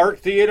 In a dark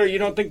theater, you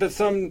don't think that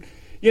some...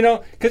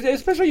 because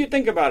especially you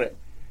think about it.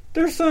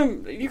 There's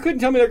some... You couldn't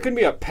tell me there couldn't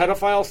be a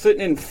pedophile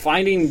sitting in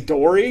Finding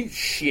Dory?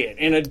 Shit.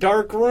 In a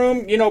dark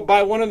room,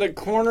 by one of the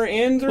corner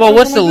ends or Well,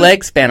 what's the like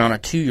leg span on a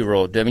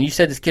 2-year-old? I mean, you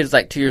said this kid's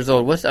like 2 years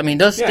old. Those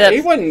steps... Yeah,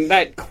 he wasn't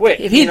that quick.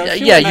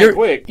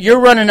 If you're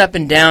running up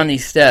and down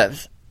these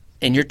steps,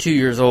 and you're 2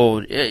 years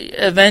old,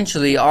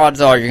 eventually, odds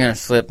are you're going to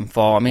slip and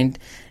fall. I mean,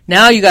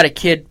 now you got a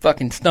kid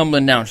fucking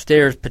stumbling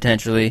downstairs,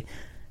 potentially,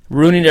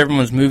 ruining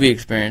everyone's movie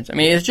experience. I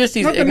mean, it's just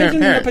these ignorant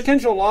parents. A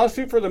potential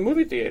lawsuit for the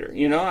movie theater,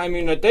 I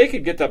mean, that they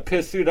could get the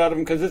piss suit out of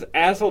them because this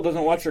asshole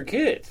doesn't watch their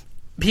kids.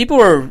 People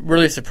are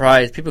really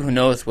surprised, people who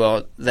know us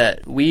well,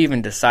 that we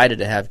even decided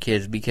to have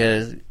kids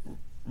because...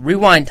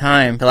 Rewind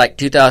time to like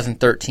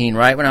 2013,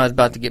 right when I was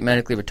about to get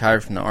medically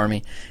retired from the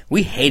Army,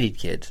 we hated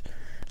kids.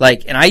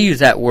 And I use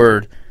that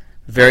word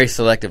very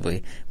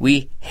selectively.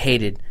 We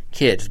hated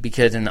kids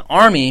because in the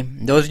Army,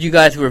 those of you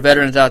guys who are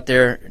veterans out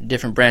there,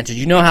 different branches,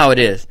 you know how it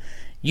is.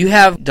 You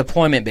have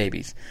deployment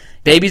babies.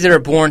 Babies that are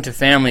born to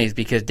families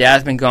because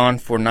dad's been gone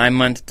for 9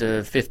 months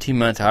to 15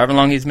 months, however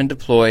long he's been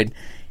deployed.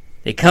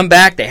 They come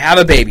back, they have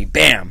a baby.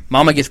 Bam!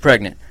 Mama gets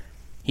pregnant.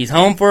 He's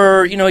home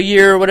for, a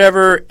year or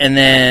whatever, and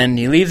then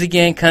he leaves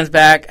again, comes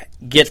back,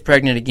 gets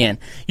pregnant again.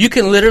 You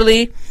can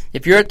literally,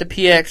 if you're at the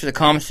PX or the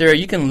commissary,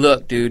 you can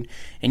look, dude,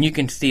 and you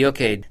can see,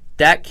 okay,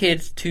 that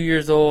kid's 2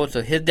 years old,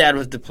 so his dad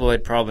was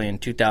deployed probably in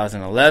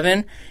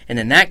 2011, and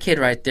then that kid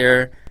right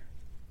there,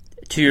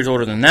 2 years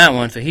older than that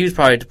one, so he was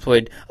probably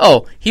deployed,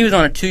 he was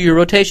on a 2-year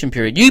rotation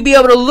period. You'd be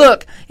able to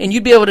look, and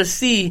you'd be able to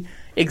see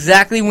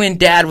exactly when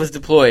dad was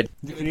deployed.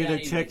 You can either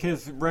check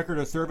his record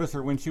of service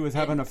or when she was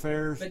having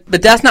affairs.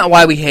 But that's not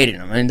why we hated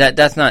him. I mean,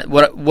 that's not...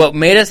 What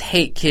made us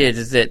hate kids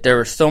is that there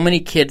were so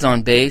many kids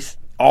on base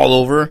all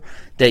over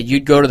that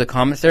you'd go to the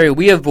commissary.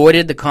 We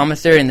avoided the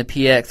commissary and the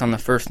PX on the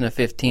 1st and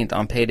the 15th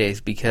on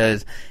paydays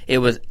because it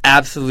was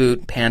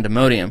absolute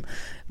pandemonium.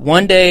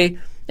 One day...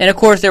 And, of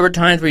course, there were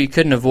times where you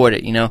couldn't avoid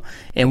it,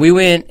 And we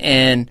went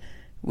and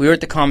we were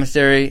at the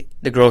commissary,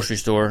 the grocery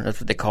store. That's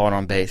what they call it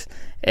on base.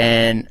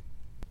 And...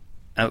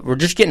 we're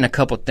just getting a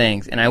couple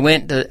things, and I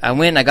went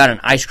and I got an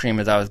ice cream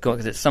as I was going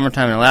because it's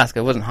summertime in Alaska.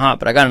 It wasn't hot,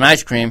 but I got an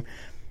ice cream,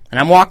 and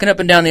I'm walking up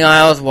and down the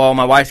aisles while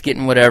my wife's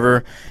getting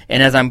whatever.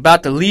 And as I'm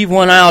about to leave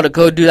one aisle to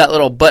go do that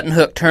little button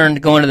hook turn to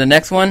go into the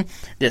next one,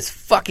 this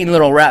fucking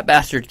little rat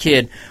bastard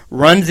kid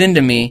runs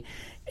into me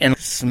and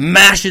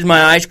smashes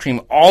my ice cream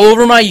all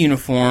over my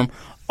uniform.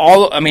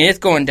 It's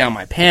going down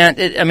my pants.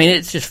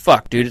 It's just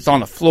fucked, dude. It's on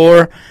the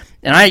floor,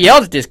 and I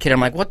yelled at this kid.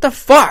 I'm like, "What the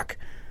fuck?"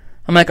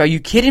 I'm like, "Are you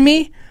kidding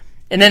me?"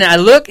 And then I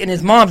look, and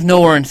his mom's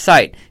nowhere in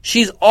sight.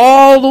 She's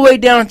all the way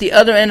down at the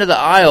other end of the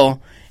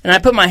aisle, and I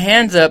put my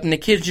hands up, and the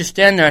kid's just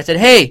standing there. I said,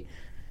 "Hey,"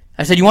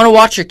 I said, "you want to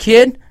watch your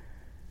kid?"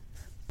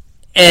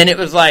 And it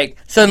was like,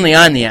 suddenly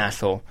I'm the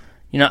asshole.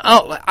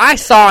 I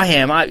saw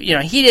him.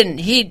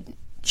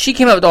 She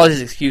came up with all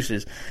these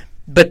excuses.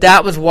 But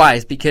that was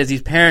wise because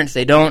these parents,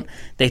 they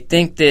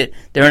think that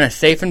they're in a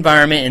safe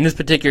environment. In this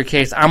particular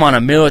case, I'm on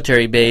a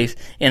military base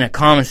in a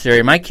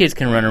commissary. My kids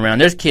can run around.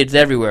 There's kids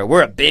everywhere.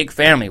 We're a big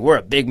family. We're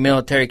a big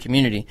military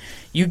community.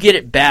 You get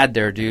it bad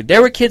there, dude.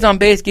 There were kids on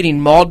base getting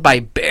mauled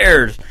by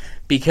bears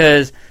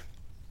because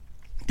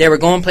they were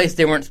going places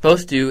they weren't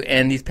supposed to,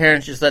 and these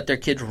parents just let their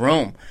kids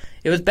roam.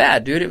 It was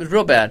bad, dude. It was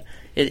real bad.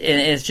 And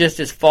it's just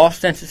this false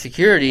sense of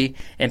security,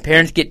 and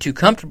parents get too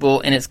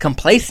comfortable, and it's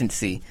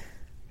complacency.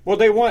 Well,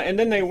 they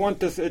want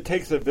this, it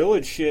takes a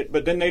village shit,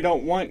 but then they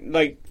don't want,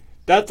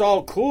 that's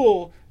all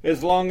cool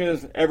as long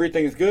as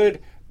everything's good,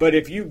 but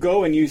if you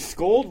go and you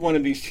scold one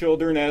of these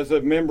children as a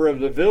member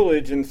of the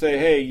village and say,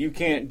 hey, you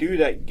can't do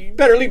that, you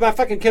better leave my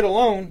fucking kid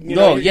alone.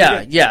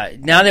 Yeah.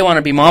 Now they want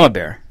to be Mama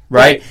Bear,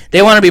 right?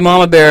 They want to be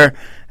Mama Bear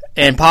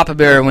and Papa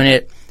Bear when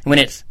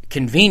it's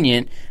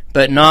convenient,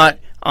 but not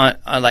on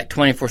like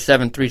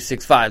 24/7,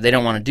 365. They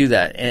don't want to do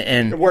that.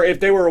 And where if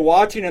they were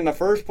watching in the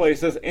first place,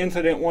 this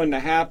incident wouldn't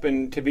have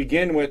happened to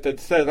begin with. That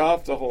set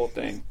off the whole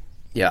thing.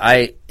 Yeah,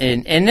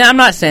 and I'm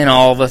not saying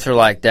all of us are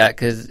like that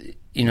because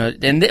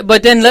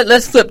but then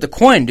let's flip the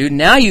coin, dude.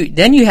 Now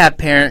you have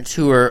parents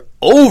who are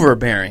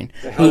overbearing,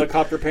 the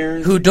helicopter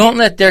parents who don't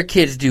let their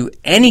kids do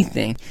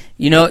anything.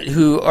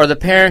 Who are the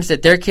parents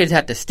that their kids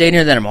have to stay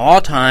near them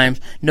all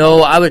times. No,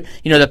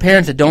 the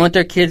parents that don't let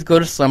their kids go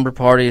to slumber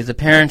parties, the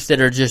parents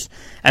that are just,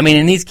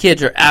 and these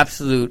kids are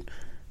absolute,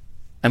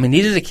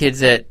 these are the kids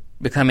that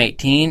become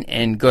 18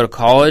 and go to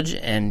college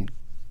and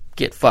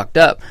get fucked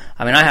up.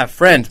 I mean, I have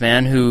friends,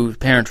 man, whose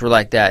parents were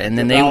like that, and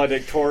then they're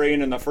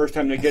valedictorian, and the first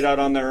time they get out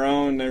on their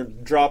own, they're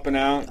dropping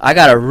out. I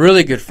got a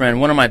really good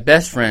friend, one of my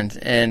best friends,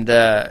 and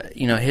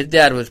his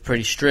dad was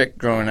pretty strict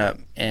growing up,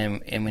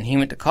 and when he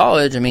went to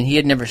college, I mean, he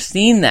had never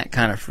seen that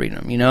kind of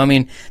freedom. I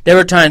mean, there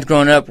were times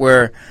growing up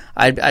where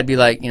I'd be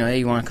like, hey,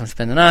 you want to come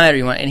spend the night,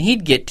 and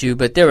he'd get to,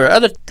 but there were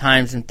other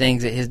times and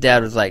things that his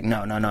dad was like,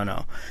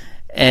 no.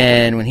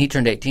 And when he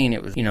turned 18,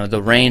 it was,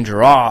 the reins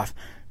are off.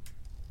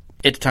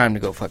 It's time to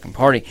go fucking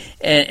party.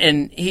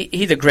 And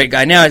he's a great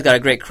guy now. He's got a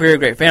great career,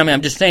 great family.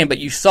 I'm just saying, but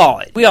you saw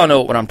it. We all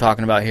know what I'm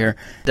talking about here.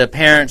 The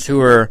parents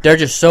they're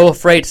just so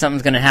afraid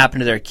something's going to happen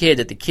to their kid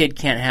that the kid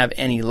can't have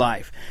any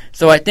life.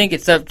 So I think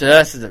it's up to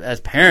us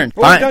as parents.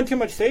 Well, we've done too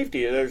much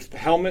safety. There's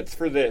helmets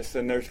for this,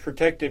 and there's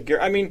protective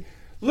gear. I mean,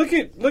 look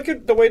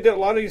at the way that a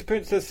lot of these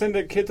parents just send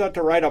their kids out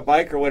to ride a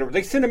bike or whatever.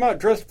 They send them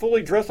out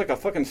fully dressed like a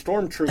fucking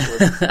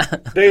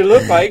stormtrooper. They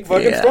look like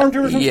fucking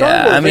stormtroopers from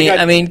Star Wars.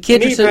 I mean,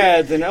 kids knee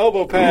pads and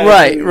elbow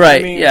pads.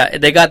 Right. Yeah,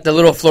 they got the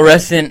little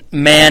fluorescent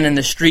man in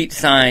the street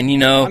sign.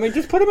 I mean,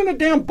 just put them in a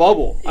damn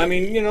bubble. I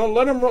mean,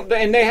 let them.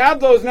 And they have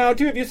those now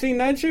too. Have you seen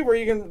that shit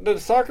where the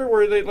soccer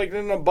where they like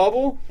in a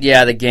bubble?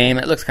 Yeah, the game.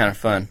 It looks kind of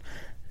fun.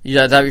 Is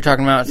that what you're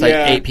talking about? It's like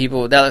 8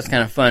 people. That looks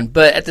kind of fun.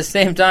 But at the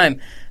same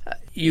time,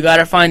 you got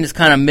to find this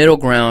kind of middle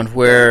ground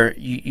where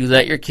you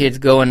let your kids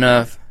go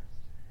enough.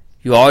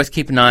 You always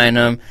keep an eye on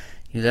them.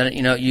 You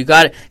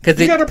got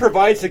to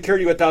provide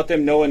security without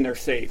them knowing they're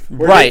safe.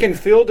 Where right. They can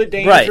feel the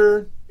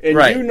danger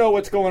and you know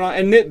what's going on.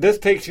 And this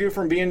takes you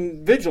from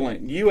being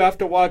vigilant. You have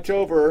to watch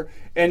over,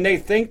 and they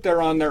think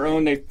they're on their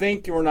own. They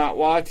think you're not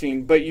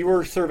watching, but you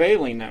are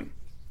surveilling them.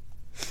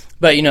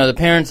 But, the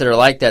parents that are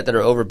like that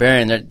are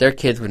overbearing, their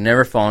kids would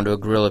never fall into a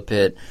gorilla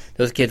pit.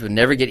 Those kids would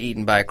never get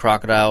eaten by a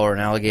crocodile or an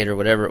alligator or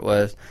whatever it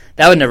was.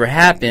 That would never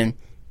happen.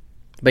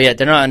 But yet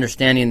they're not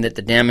understanding that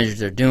the damage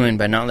they're doing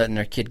by not letting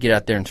their kid get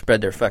out there and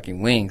spread their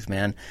fucking wings,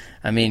 man.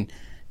 I mean,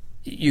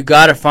 you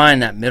got to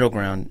find that middle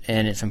ground,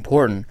 and it's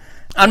important.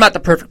 I'm not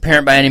the perfect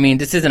parent by any means.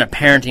 This isn't a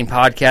parenting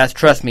podcast.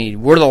 Trust me,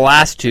 we're the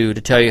last two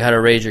to tell you how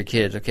to raise your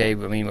kids, okay? I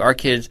mean, our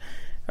kids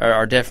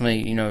are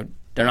definitely,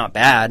 they're not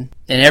bad,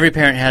 and every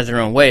parent has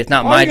their own way. It's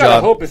not my job. All you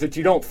gotta hope is that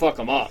you don't fuck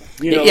them up.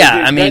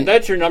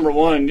 That's your number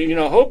one.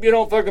 Hope you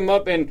don't fuck them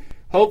up, and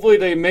hopefully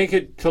they make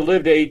it to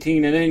live to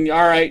 18, and then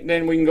all right,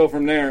 then we can go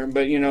from there.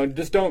 But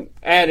just don't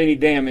add any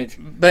damage.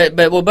 But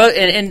the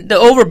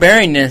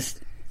overbearingness,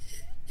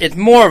 it's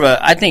more of a.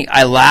 I think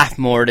I laugh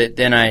more at it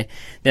than I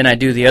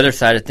do the other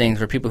side of things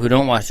for people who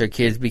don't watch their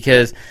kids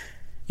because,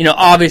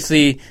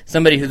 obviously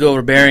somebody who's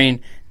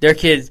overbearing, their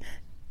kids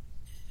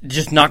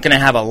just not going to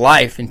have a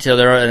life until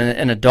they're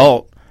an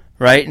adult,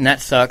 right? And that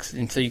sucks.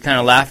 And so you kind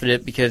of laugh at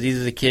it because these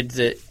are the kids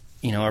that,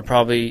 are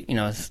probably,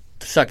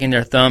 sucking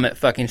their thumb at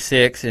fucking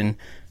 6 and,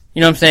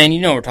 what I'm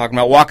saying? What we're talking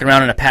about, walking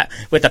around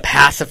with a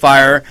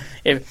pacifier.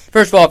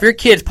 First of all, if your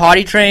kid's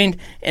potty trained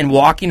and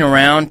walking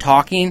around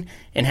talking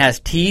and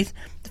has teeth,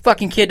 the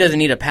fucking kid doesn't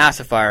need a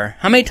pacifier.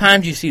 How many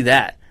times do you see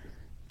that?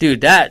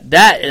 Dude, that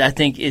I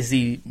think is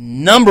the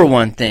number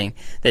one thing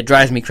that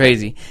drives me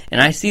crazy. And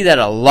I see that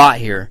a lot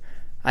here.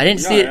 I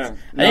didn't see it.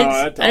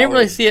 I didn't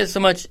really see it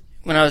so much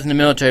when I was in the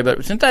military,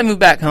 but since I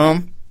moved back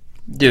home,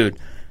 dude,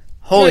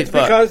 holy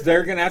fuck! Because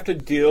they're gonna have to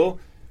deal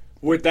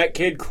with that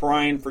kid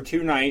crying for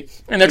 2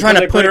 nights, and they're trying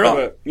to put her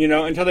off.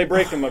 Until they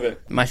break him of it.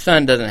 My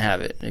son doesn't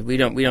have it. We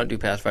don't do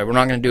pacifier. We're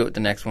not gonna do it with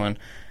the next one.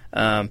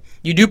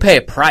 You do pay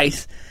a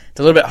price. It's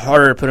a little bit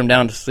harder to put them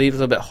down to sleep. It's a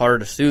little bit harder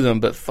to soothe them.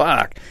 But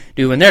fuck,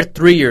 dude, when they're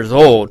 3 years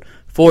old,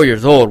 4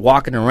 years old,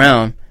 walking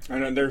around. I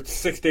know they're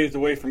 6 days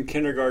away from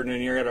kindergarten,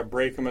 and you're gonna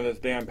break them with this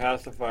damn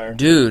pacifier.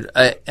 Dude,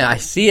 I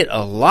see it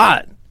a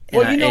lot.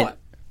 Well,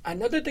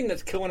 another thing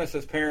that's killing us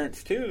as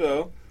parents too,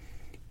 though,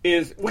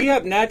 is we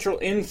have natural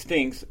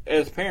instincts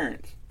as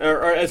parents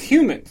or as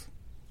humans.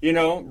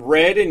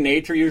 Red in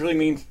nature usually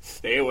means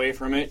stay away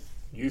from it.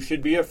 You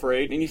should be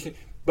afraid, and you should.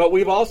 But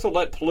we've also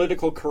let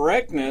political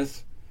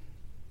correctness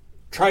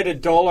try to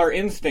dull our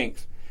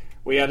instincts.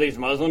 We have these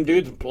Muslim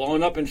dudes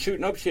blowing up and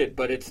shooting up shit,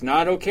 but it's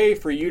not okay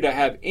for you to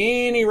have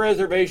any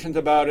reservations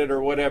about it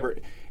or whatever.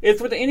 It's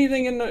with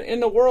anything in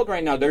the world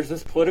right now. There's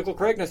this political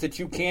correctness that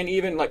you can't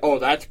even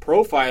that's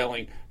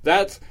profiling.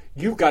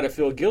 You've got to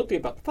feel guilty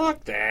about.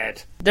 Fuck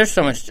that. There's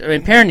so much. I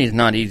mean, parenting is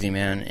not easy,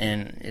 man,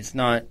 and it's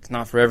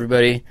not for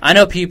everybody. I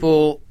know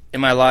people in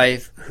my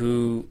life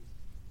who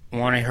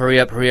want to hurry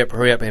up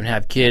and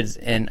have kids,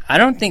 and I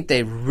don't think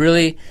they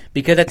really,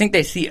 because I think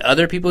they see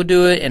other people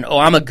do it, and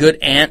I'm a good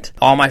aunt.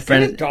 All my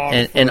friends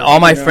and all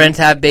my friends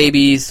have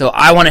babies, so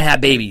I want to have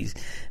babies.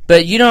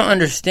 But you don't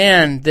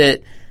understand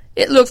that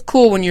it looks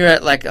cool when you're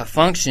at like a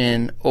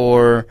function,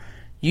 or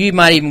you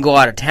might even go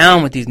out of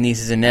town with these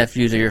nieces and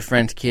nephews or your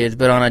friends' kids.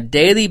 But on a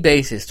daily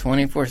basis,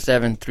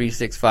 24/7,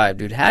 365,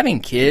 dude, having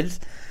kids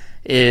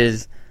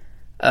is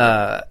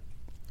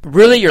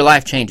really, your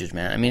life changes,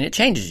 man. I mean, it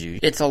changes you.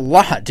 It's a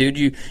lot, dude.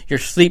 Your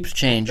sleeps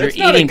change. Your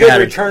eating patterns. It's not a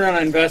good return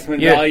on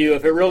investment value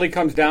if it really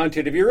comes down to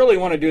it. If you really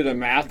want to do the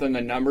math and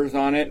the numbers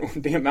on it,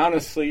 the amount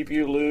of sleep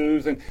you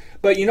lose.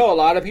 But a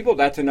lot of people,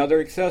 that's another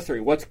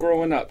accessory. What's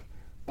growing up?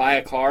 buy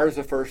a car is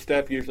the first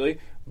step usually,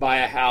 buy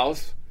a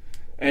house,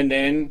 and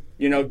then,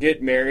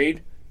 get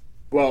married.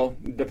 Well,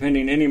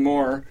 depending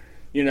anymore,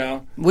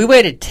 We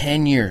waited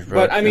 10 years,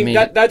 bro. But, I mean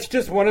that's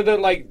just one of the,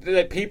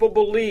 that people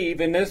believe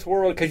in this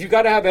world, because you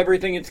got to have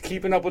everything that's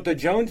keeping up with the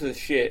Joneses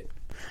shit.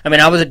 I mean,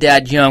 I was a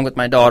dad young with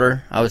my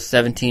daughter. I was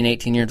 17,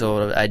 18 years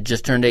old. I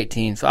just turned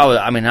 18. So I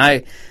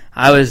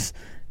was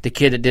the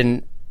kid that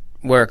didn't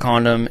wear a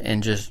condom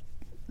and just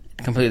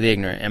completely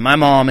ignorant. And my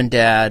mom and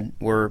dad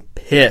were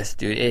pissed,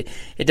 dude.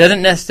 It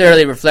doesn't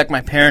necessarily reflect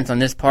my parents on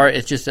this part.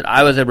 It's just that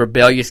I was a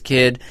rebellious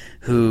kid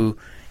who,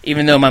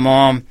 even though my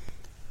mom,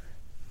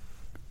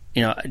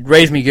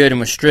 raised me good and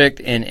was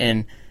strict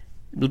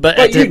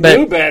but you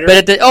knew better.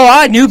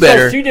 I knew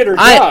better. So she did her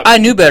job. I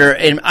knew better,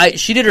 and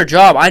she did her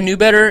job. I knew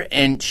better,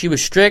 and she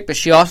was strict, but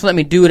she also let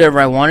me do whatever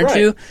I wanted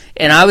to.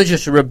 And I was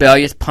just a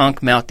rebellious,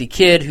 punk, mouthy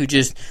kid who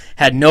just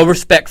had no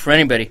respect for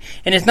anybody.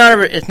 And it's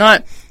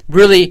not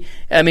really.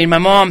 I mean, my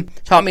mom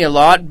taught me a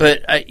lot,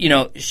 but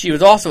she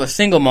was also a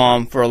single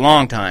mom for a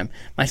long time.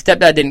 My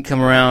stepdad didn't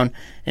come around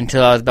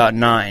until I was about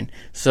 9.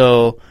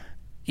 So,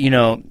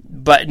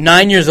 but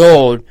 9 years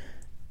old.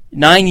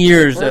 9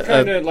 years. We're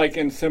kind of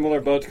in similar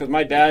boats, because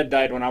my dad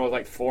died when I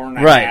was 4 and a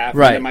half.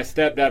 Right. And my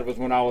stepdad was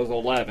when I was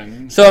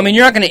 11. So, I mean,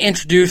 you're not going to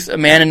introduce a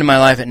man into my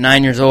life at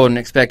 9 years old and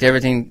expect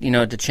everything,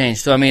 to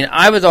change. So, I mean,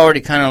 I was already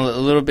kind of a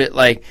little bit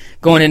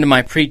going into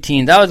my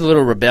preteens. I was a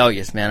little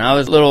rebellious, man. I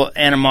was a little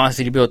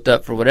animosity built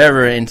up for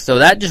whatever. And so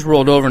that just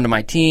rolled over into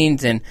my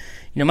teens. And,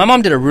 my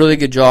mom did a really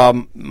good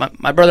job.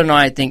 My brother and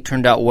I think,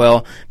 turned out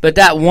well. But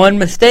that one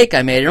mistake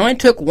I made, it only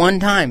took one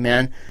time,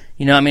 man.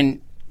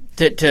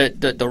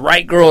 The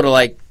right girl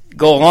to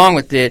go along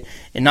with it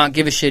and not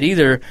give a shit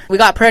either. We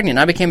got pregnant.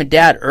 I became a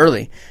dad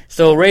early.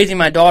 So raising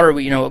my daughter,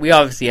 we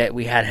obviously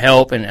we had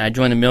help, and I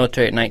joined the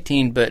military at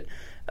 19. But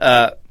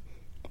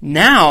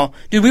now,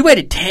 dude, we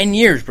waited 10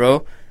 years,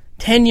 bro.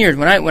 10 years.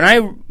 When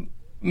I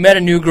met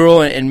a new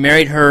girl and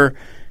married her,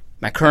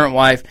 my current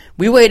wife,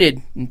 we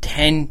waited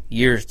 10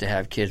 years to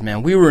have kids,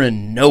 man. We were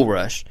in no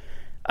rush.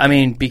 I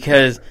mean,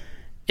 because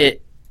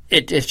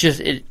it's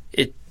just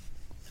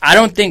I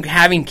don't think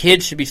having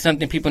kids should be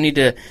something people need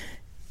to.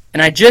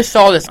 And I just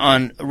saw this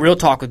on Real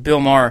Talk with Bill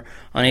Maher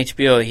on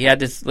HBO. He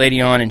had this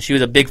lady on, and she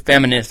was a big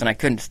feminist, and I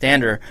couldn't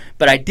stand her.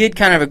 But I did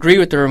kind of agree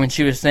with her when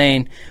she was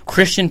saying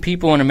Christian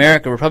people in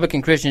America,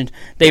 Republican Christians,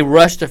 they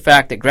rush the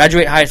fact that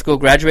graduate high school,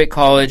 graduate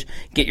college,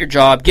 get your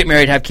job, get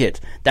married, have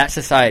kids. That's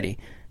society.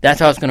 That's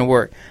how it's going to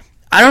work.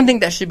 I don't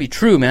think that should be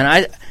true, man.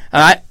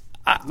 I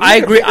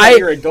agree.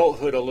 Your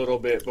adulthood a little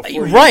bit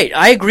before. Right.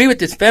 I agree with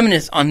this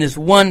feminist on this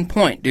one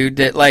point, dude.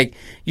 That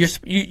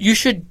you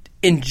should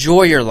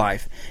enjoy your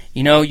life.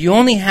 You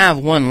only have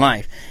one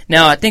life.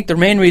 Now, I think the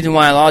main reason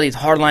why a lot of these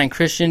hardline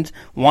Christians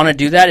want to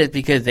do that is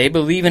because they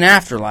believe in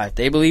afterlife.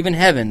 They believe in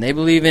heaven. They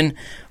believe in,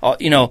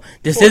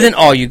 this isn't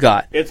all you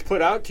got. It's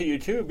put out to you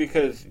too,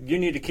 because you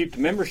need to keep the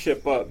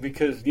membership up,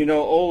 because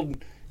old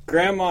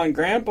grandma and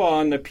grandpa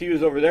on the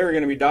pews over there are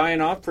going to be dying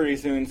off pretty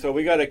soon, so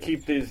we got to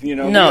keep these,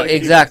 No,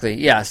 exactly,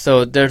 yeah.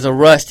 So there's a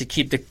rush to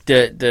keep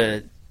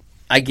the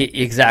I get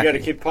exactly. You got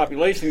to keep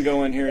population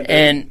going here.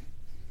 And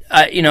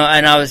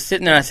and I was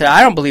sitting there and I said,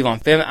 I don't believe I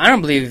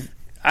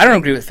don't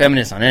agree with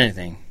feminists on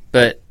anything.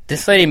 But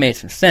this lady made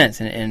some sense,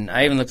 and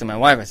I even looked at my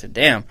wife. I said,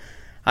 damn,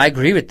 I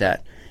agree with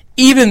that.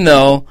 Even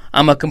though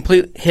I'm a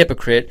complete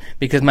hypocrite,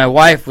 because my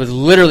wife was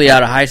literally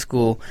out of high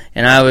school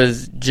and I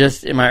was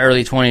just in my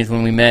early 20s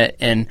when we met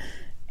and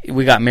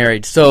we got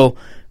married. So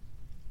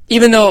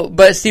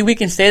but see, we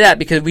can say that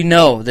because we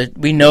know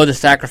the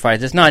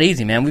sacrifice. It's not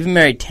easy, man. We've been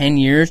married 10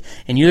 years,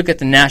 and you look at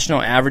the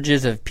national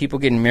averages of people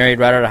getting married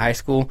right out of high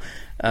school.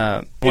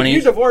 If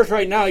you divorce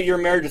right now, your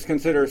marriage is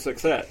considered a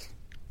success.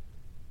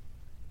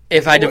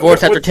 If I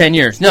divorced after 10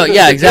 years. No,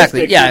 yeah,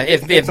 exactly. Yeah,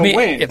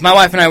 if my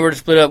wife and I were to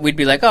split up, we'd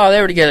be like, oh,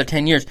 they were together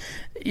 10 years.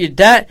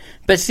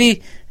 But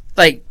see,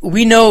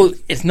 we know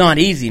it's not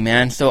easy,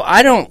 man. So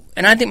I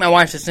think my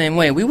wife's the same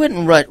way. We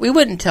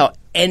wouldn't tell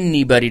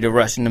anybody to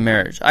rush into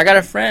marriage. I got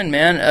a friend,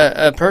 man,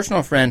 a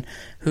personal friend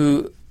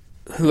who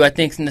I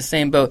think's in the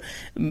same boat.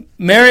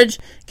 Marriage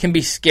can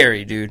be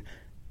scary, dude.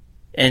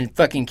 And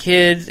fucking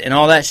kids and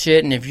all that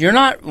shit. And if you're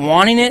not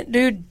wanting it,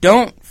 dude,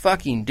 don't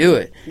fucking do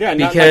it. Yeah,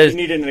 not like you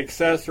need an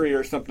accessory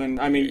or something.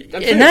 I mean,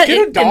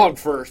 get a dog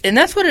first. And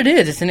that's what it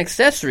is. It's an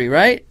accessory,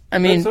 right? I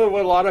mean, that's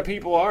what a lot of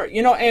people are.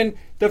 And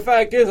the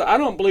fact is, I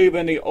don't believe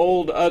in the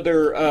old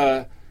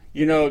other,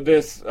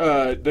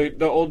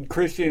 the old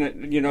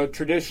Christian,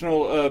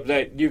 traditional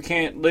that you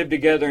can't live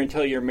together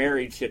until you're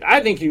married shit.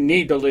 I think you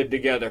need to live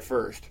together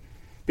first.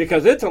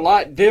 Because it's a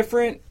lot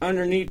different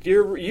underneath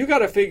you got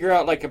to figure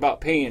out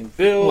about paying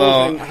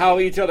bills and how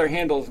each other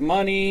handles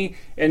money,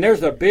 and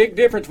there's a big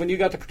difference when you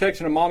got the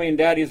protection of mommy and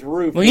daddy's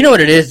roof. Well, you know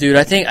what it is, dude.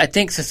 I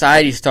think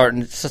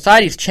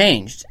society's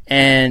changed,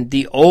 and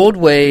the old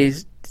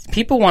ways,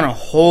 people want to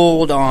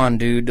hold on,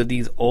 dude, to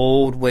these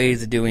old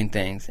ways of doing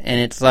things, and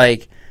it's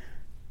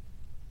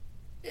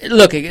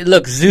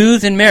look,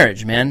 zoos in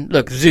marriage, man.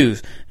 Look,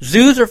 zoos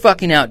are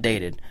fucking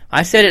outdated.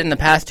 I said it in the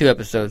past 2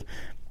 episodes.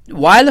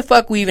 Why the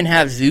fuck we even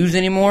have zoos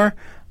anymore,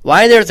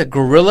 why there's a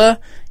gorilla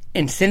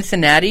in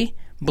Cincinnati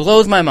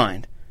blows my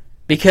mind.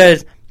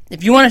 Because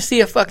if you want to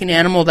see a fucking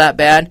animal that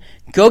bad,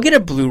 go get a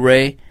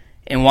Blu-ray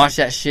and watch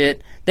that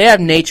shit. They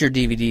have nature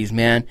DVDs,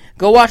 man.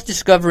 Go watch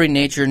Discovery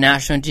Nature,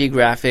 National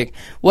Geographic.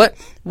 What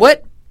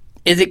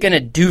is it going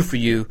to do for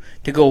you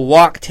to go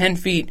walk 10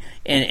 feet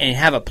and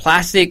have a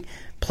plastic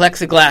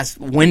plexiglass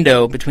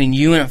window between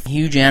you and a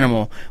huge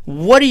animal?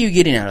 What are you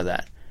getting out of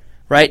that?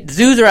 Right?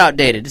 Zoos are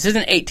outdated. This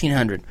isn't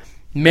 1800.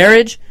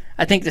 Marriage,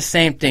 I think the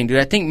same thing, dude.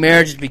 I think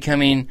marriage is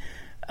becoming...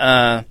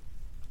 I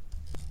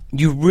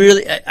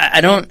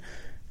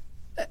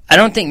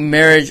don't think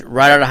marriage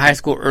right out of high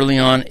school early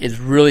on is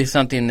really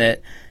something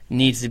that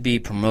needs to be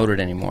promoted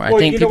anymore. I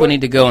think people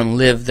need to go and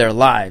live their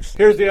lives.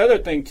 Here's the other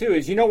thing, too,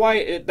 is you know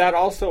why that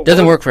also...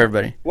 Doesn't work for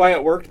everybody. Why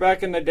it worked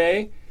back in the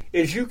day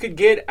is you could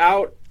get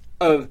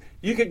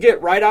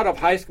right out of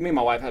high school. Me and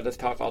my wife had this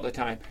talk all the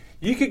time.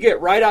 You could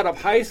get right out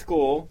of high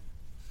school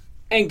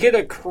and get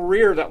a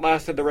career that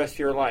lasted the rest of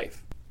your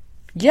life.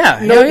 Yeah,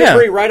 no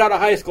degree right out of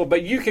high school,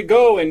 but you could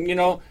go and,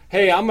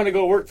 hey, I'm going to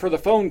go work for the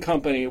phone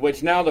company,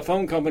 which now the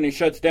phone company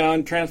shuts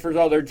down, transfers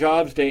all their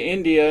jobs to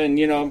India, and,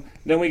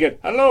 then we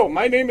get, hello,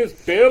 my name is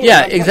Bill.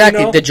 Yeah,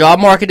 exactly. The job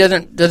market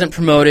doesn't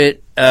promote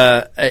it.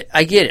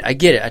 I get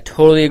it. I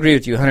totally agree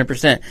with you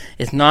 100%.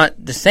 It's not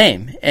the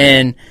same.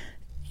 And,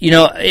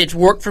 it's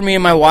worked for me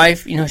and my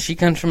wife. She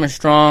comes from a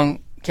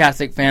strong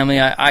Catholic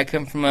family. I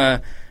come from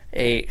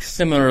a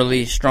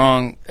similarly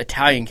strong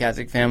Italian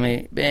Catholic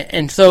family.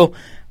 And so...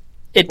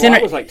 I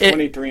was like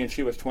 23 and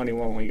she was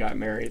 21 when we got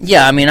married. So.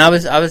 Yeah, I mean, I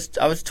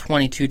was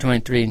 22,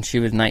 23, and she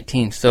was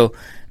 19. So,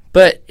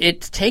 but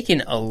it's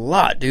taken a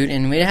lot, dude,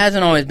 and it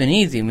hasn't always been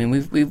easy. I mean,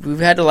 we've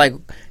had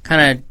to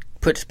kind of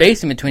put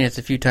space in between us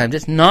a few times.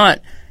 It's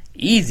not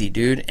easy,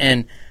 dude.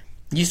 And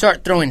you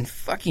start throwing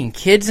fucking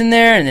kids in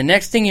there, and the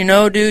next thing you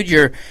know, dude,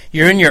 you're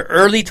in your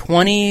early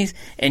 20s,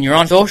 and you're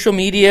on social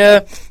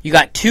media. You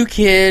got 2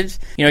 kids.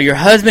 Your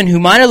husband,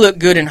 who might have looked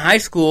good in high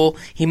school,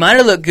 he might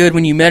have looked good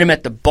when you met him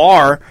at the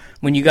bar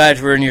when you guys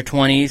were in your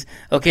 20s.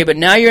 Okay, but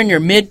now you're in your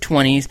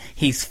mid-20s.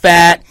 He's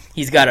fat.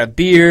 He's got a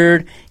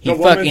beard. The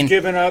woman's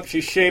given up.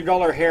 She shaved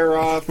all her hair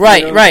off.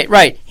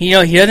 Right. He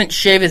doesn't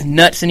shave his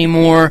nuts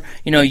anymore.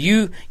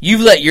 You've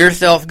let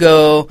yourself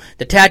go.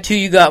 The tattoo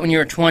you got when you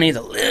were 20 is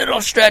a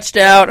little stretched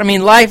out. I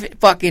mean, life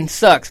fucking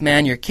sucks,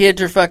 man. Your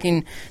kids are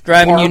fucking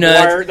driving you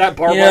nuts. That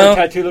barbed wire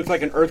tattoo looks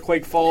like an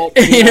earthquake fault.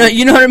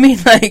 You know what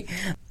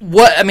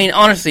I mean?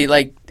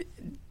 Honestly,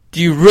 do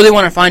you really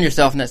want to find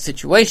yourself in that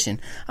situation?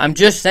 I'm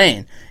just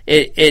saying,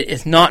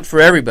 it's not for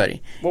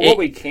everybody. Well, what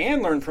we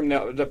can learn from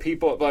the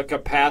people like a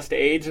past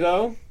age,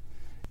 though,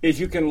 is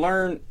you can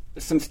learn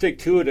some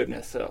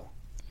stick-to-itiveness, though.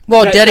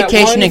 Well,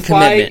 dedication and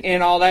commitment.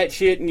 And all that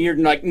shit, and you're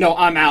like, no,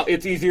 I'm out.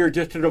 It's easier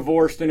just to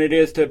divorce than it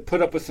is to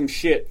put up with some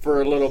shit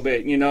for a little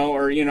bit,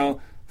 or,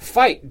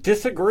 fight,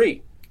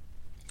 disagree.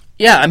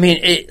 Yeah, I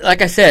mean,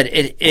 like I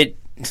said,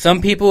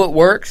 some people it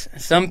works.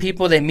 Some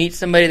people, they meet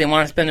somebody they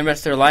want to spend the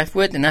rest of their life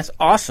with, and that's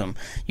awesome.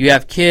 You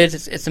have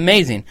kids, it's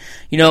amazing.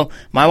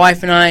 My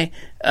wife and I,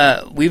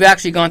 we've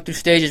actually gone through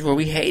stages where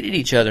we hated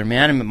each other,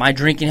 man. And my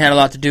drinking had a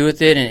lot to do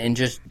with it, and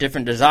just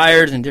different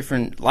desires and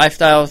different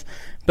lifestyles.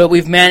 But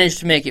we've managed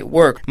to make it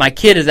work. My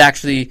kid has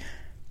actually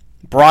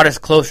brought us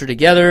closer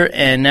together,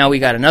 and now we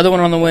got another one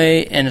on the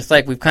way, and it's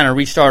like we've kind of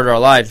restarted our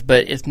lives.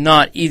 But it's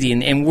not easy,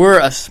 and we're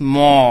a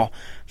small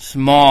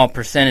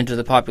percentage of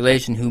the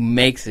population who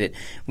makes it.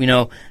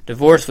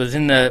 Divorce was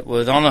on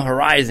the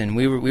horizon.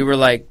 We were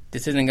like,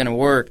 this isn't going to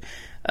work,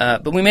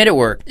 but we made it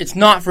work. It's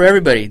not for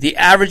everybody. The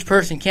average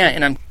person can't.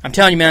 And I'm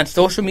telling you, man,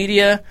 social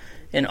media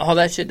and all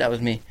that shit. That was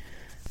me.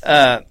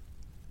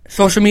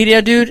 Social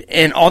media, dude,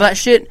 and all that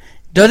shit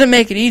doesn't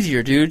make it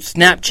easier, dude.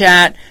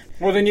 Snapchat.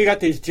 Well, then you got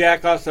these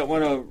jackoffs that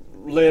want to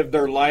live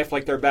their life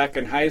like they're back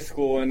in high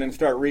school, and then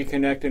start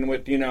reconnecting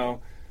with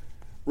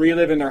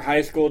reliving their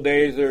high school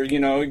days, or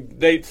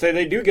they say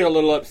they do get a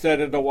little upset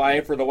at the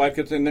wife, or the wife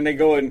gets, and then they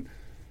go and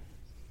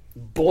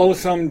blow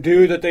some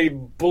dude that they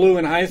blew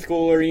in high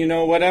school, or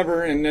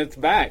whatever, and it's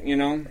back.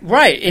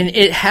 Right, and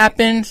it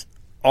happens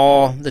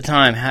all the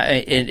time.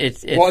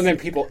 It's well, and then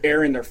people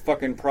airing their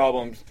fucking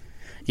problems.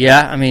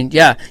 Yeah, I mean,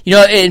 yeah.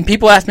 And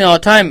people ask me all the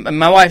time.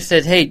 My wife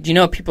says, hey, do you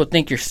know people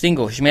think you're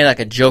single? She made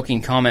a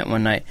joking comment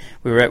one night.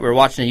 We were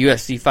watching a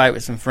UFC fight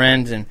with some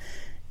friends,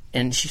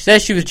 and she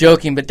says she was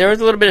joking, but there was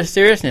a little bit of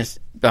seriousness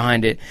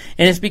behind it.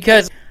 And it's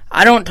because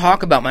I don't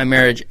talk about my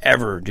marriage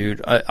ever,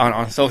 dude,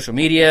 on social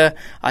media.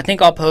 I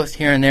think I'll post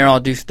here and there. I'll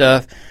do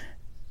stuff.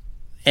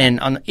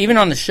 And even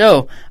on the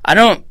show, I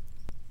don't...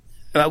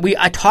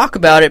 I talk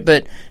about it,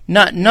 but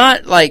not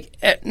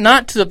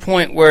to the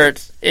point where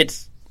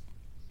it's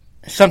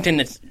something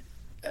that's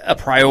a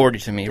priority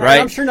to me, right?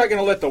 I'm sure not going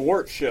to let the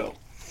work show.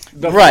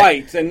 The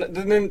fights, and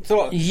then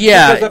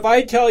yeah. Because if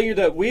I tell you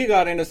that we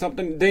got into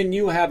something, then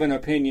you have an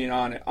opinion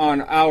on it, on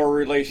our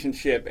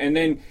relationship, and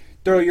then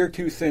throw your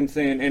 2 cents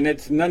in, and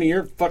it's none of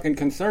your fucking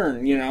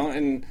concern,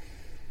 And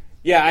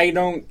yeah, I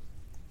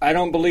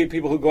don't believe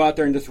people who go out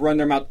there and just run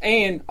their mouth.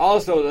 And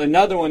also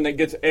another one that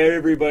gets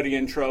everybody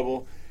in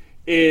trouble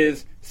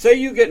is, say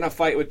you get in a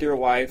fight with your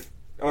wife,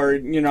 or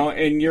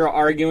and you're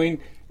arguing,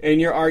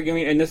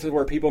 and this is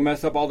where people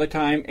mess up all the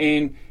time,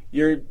 and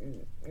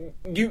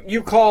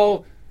you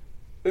call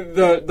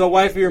the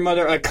wife of your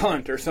mother a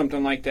cunt or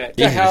something like that.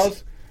 The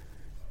house,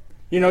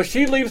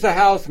 she leaves the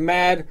house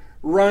mad,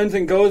 runs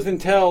and goes and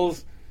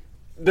tells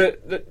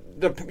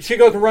she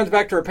goes and runs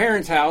back to her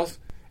parents' house,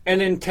 and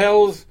then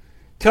tells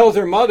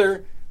her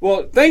mother,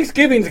 well,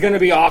 Thanksgiving's going to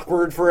be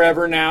awkward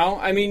forever now.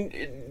 I mean,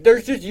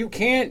 there's just you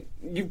can't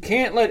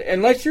let,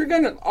 unless you're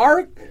going to.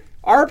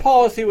 Our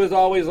policy was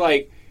always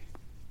like,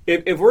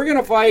 if we're going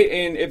to fight,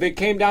 and if it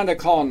came down to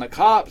calling the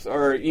cops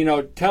or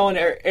telling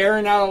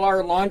airing out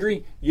our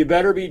laundry, you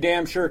better be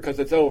damn sure, because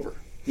it's over.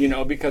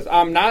 Because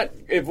I'm not,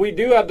 if we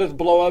do have this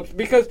blow-ups,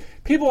 because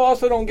people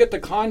also don't get the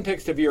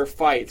context of your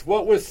fights,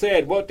 what was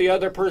said, what the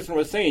other person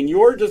was saying.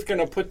 You're just going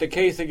to put the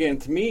case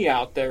against me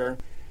out there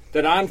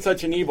that I'm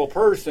such an evil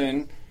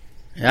person.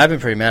 Yeah, I've been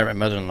pretty mad at my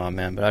mother-in-law,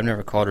 man, but I've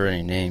never called her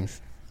any names.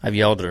 I've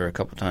yelled at her a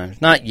couple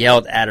times. Not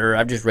yelled at her,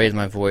 I've just raised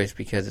my voice,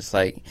 because it's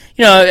like,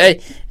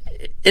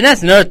 and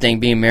that's another thing,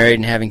 being married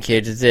and having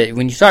kids, is that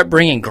when you start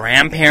bringing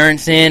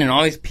grandparents in and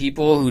all these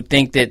people who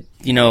think that,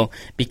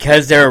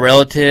 because they're a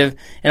relative,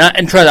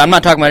 and trust me, I'm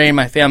not talking about any of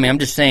my family, I'm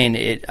just saying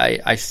it.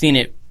 I've seen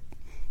it,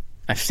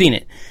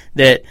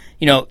 that,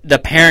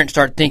 the parents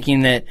start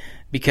thinking that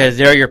because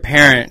they're your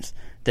parents,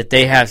 that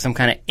they have some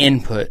kind of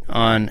input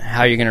on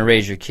how you're going to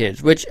raise your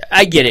kids, which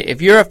I get it.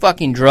 If you're a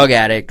fucking drug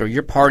addict, or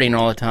you're partying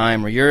all the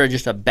time, or you're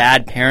just a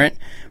bad parent,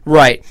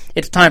 right,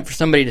 it's time for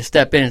somebody to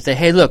step in and say,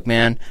 hey, look,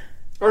 man,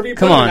 or if you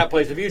put them in that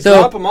place, if you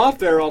drop them off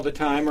there all the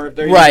time, or if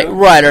they're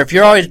right, or if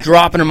you're always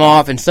dropping them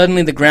off, and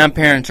suddenly the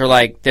grandparents are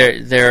like,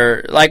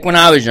 they're like when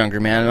I was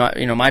younger,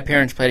 man. My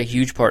parents played a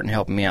huge part in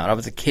helping me out. I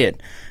was a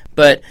kid,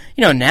 but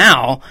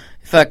now,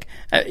 fuck,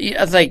 I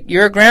was like,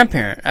 you're a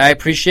grandparent. I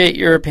appreciate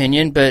your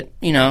opinion, but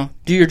do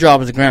your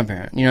job as a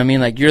grandparent. You know what I mean?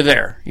 Like, you're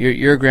there.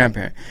 You're a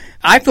grandparent.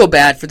 I feel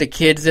bad for the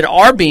kids that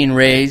are being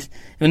raised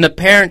when the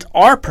parents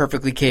are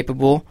perfectly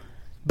capable,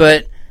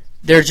 but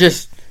they're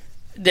just.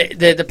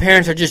 The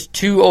parents are just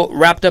too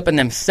wrapped up in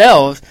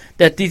themselves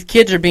that these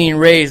kids are being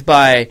raised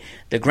by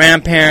the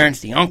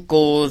grandparents, the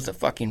uncles, the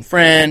fucking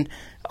friend.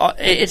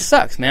 It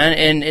sucks, man,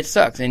 and it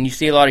sucks. And you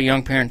see a lot of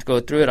young parents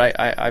go through it.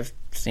 I've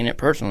seen it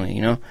personally,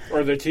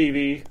 Or the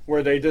TV,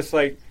 where they just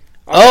like...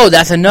 Oh,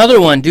 that's another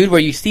one, dude, where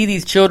you see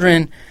these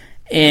children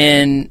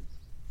in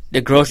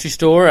the grocery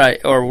store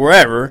or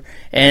wherever,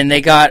 and they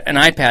got an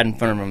iPad in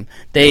front of them.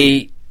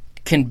 They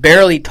can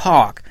barely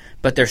talk,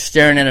 but they're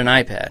staring at an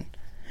iPad.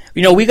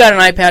 We got an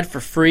iPad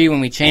for free when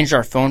we changed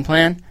our phone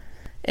plan,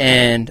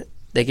 and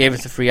they gave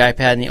us a free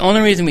iPad. And the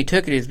only reason we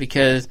took it is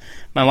because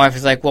my wife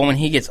was like, well, when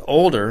he gets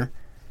older,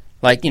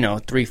 like,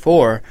 3,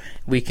 4,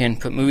 we can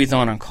put movies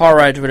on car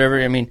rides or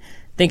whatever. I mean,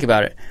 think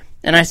about it.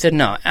 And I said,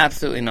 no,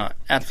 absolutely not.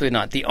 Absolutely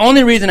not. The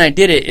only reason I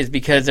did it is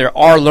because there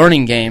are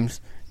learning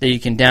games that you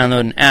can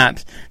download in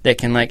apps that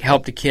can, like,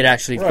 help the kid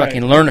actually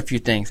fucking learn a few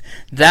things.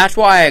 That's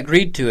why I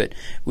agreed to it.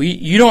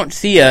 You don't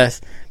see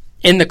us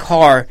in the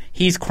car,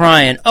 he's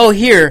crying, oh,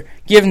 here,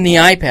 give him the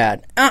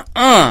iPad.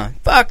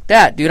 Fuck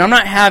that, dude. I'm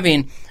not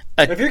having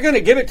if you're going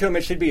to give it to him,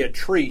 it should be a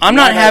treat. I'm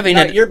not having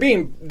it. You're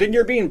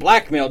being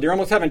blackmailed. You're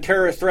almost having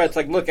terrorist threats.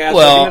 Like, look,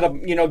 asshole,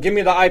 give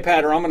me the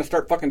iPad, or I'm going to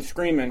start fucking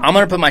screaming. I'm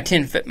going to put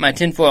my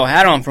tinfoil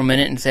hat on for a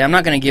minute and say I'm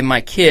not going to give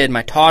my kid,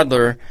 my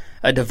toddler,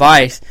 a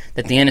device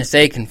that the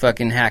NSA can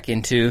fucking hack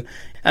into.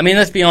 I mean,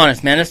 let's be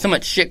honest, man. There's so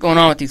much shit going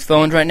on with these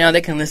phones right now.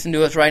 They can listen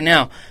to us right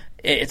now.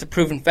 It's a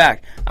proven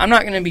fact. I'm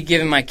not going to be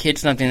giving my kids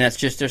something that's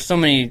just, there's so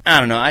many, I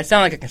don't know, I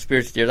sound like a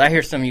conspiracy theorist. I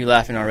hear some of you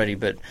laughing already,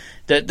 but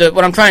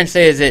what I'm trying to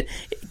say is that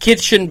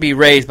kids shouldn't be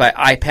raised by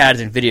iPads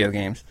and video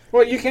games.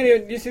 Well, you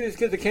see these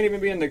kids that can't even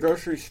be in the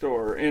grocery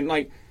store. And,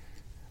 like,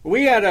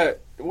 we had a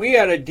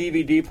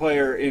DVD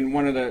player in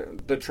one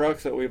of the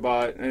trucks that we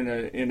bought,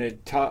 in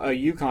a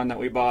Yukon that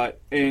we bought.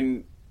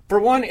 And for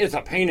one, it's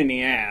a pain in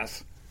the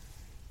ass,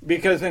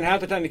 because then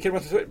half the time the kid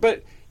wants to switch.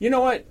 But you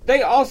know what? They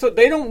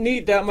don't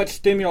need that much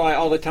stimuli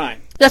all the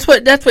time. That's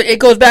what it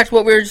goes back to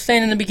what we were just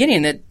saying in the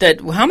beginning.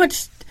 That how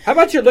much. How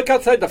about you look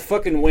outside the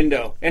fucking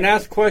window and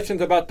ask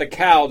questions about the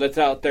cow that's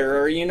out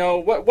there,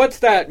 or what's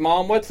that,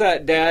 Mom? What's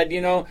that, Dad?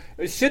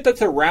 Shit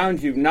that's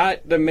around you,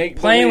 not the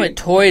playing with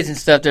toys and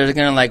stuff that are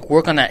gonna, like,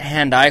 work on that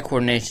hand-eye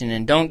coordination.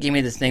 And don't give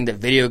me this thing that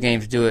video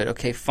games do it.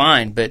 Okay,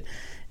 fine, but.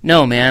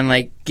 No, man,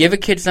 like, give a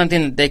kid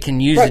something that they can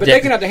use. Right, but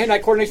they can have the hand-eye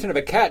coordination of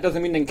a cat, doesn't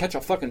mean they can catch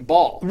a fucking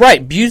ball.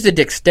 Right, use the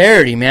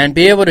dexterity, man.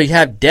 Be able to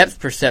have depth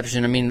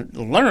perception. I mean,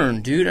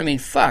 learn, dude. I mean,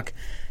 fuck.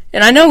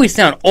 And I know we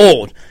sound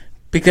old,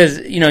 because,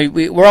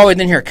 we're always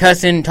in here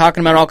cussing,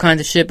 talking about all kinds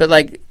of shit, but,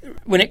 like,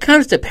 when it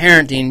comes to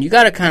parenting, you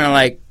gotta kind of,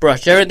 like,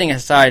 brush everything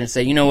aside and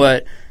say, you know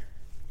what?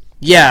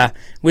 Yeah,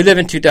 we live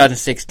in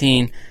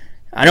 2016.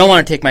 I don't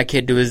want to take my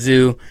kid to a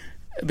zoo.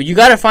 But you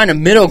got to find a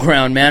middle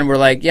ground, man, where,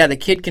 like, yeah, the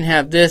kid can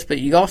have this, but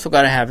you also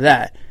got to have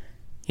that.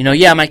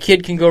 Yeah, my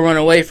kid can go run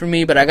away from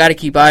me, but I got to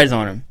keep eyes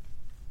on him.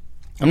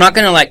 I'm not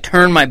going to, like,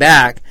 turn my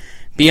back,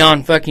 be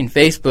on fucking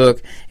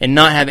Facebook, and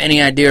not have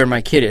any idea where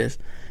my kid is.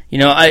 You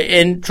know,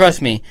 and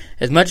trust me,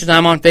 as much as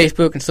I'm on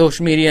Facebook and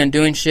social media and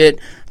doing shit,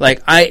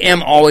 like, I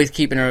am always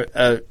keeping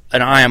an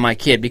eye on my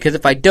kid, because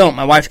if I don't,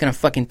 my wife's going to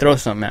fucking throw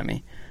something at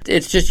me.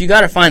 It's just, you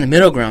got to find the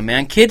middle ground,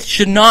 man. Kids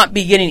should not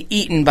be getting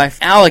eaten by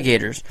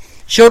alligators.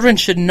 Children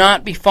should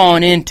not be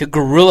falling into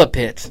gorilla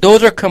pits.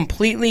 Those are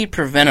completely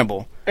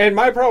preventable. And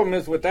my problem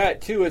is with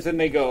that, too, is then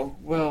they go,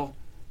 well,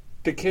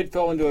 the kid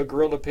fell into a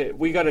gorilla pit.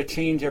 We got to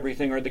change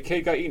everything. Or the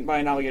kid got eaten by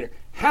an alligator.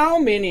 How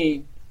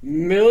many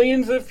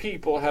millions of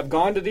people have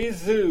gone to these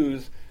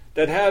zoos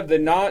that have the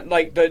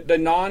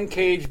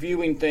non-cage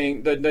viewing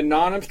thing, the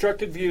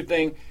non-obstructed view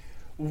thing?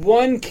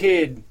 One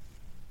kid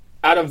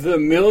out of the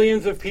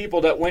millions of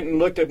people that went and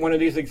looked at one of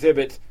these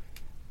exhibits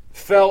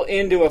fell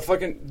into a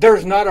fucking...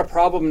 There's not a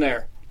problem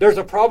there. There's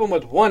a problem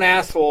with one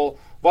asshole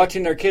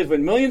watching their kids.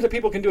 When millions of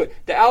people can do it.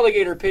 The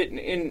alligator pit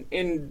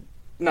in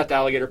not the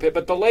alligator pit,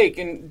 but the lake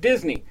in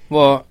Disney.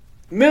 Well,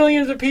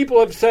 millions of people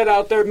have sat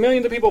out there.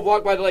 Millions of people have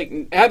walked by the lake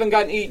and haven't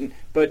gotten eaten.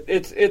 But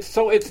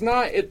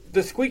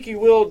the squeaky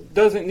wheel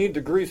doesn't need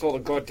the grease all the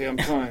goddamn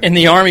time. In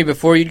the Army,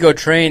 before you'd go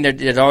train,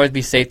 there'd always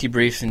be safety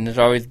briefs, and there'd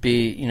always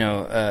be,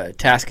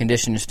 task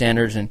condition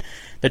standards, and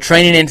the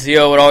training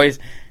NCO would always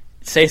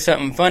say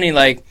something funny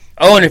like,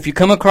 oh, and if you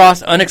come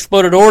across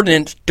unexploded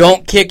ordnance,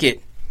 don't kick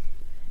it.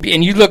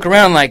 And you look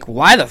around like,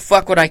 why the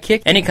fuck would I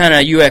kick any kind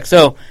of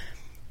UXO,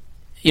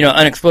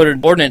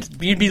 unexploded ordnance?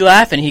 You'd be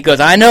laughing. He goes,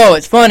 I know,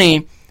 it's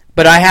funny,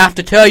 but I have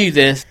to tell you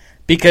this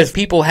because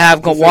people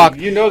have walked.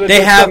 You know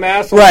that some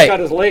asshole got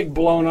his leg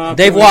blown off.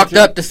 They've walked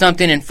up to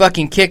something and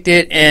fucking kicked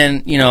it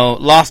and,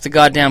 lost a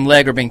goddamn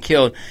leg or been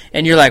killed.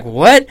 And you're like,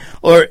 what?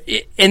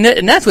 And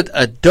that's with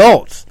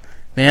adults,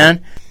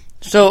 man.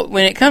 So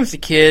when it comes to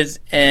kids,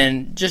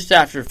 and just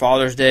after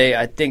Father's Day,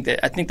 I think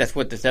that's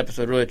what this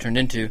episode really turned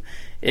into,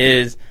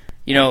 is,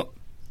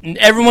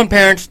 everyone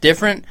parents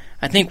different.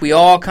 I think we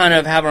all kind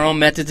of have our own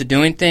methods of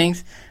doing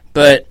things,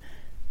 but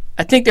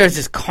I think there's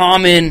this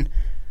common,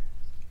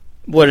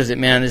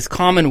 this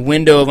common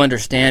window of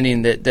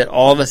understanding that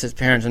all of us as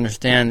parents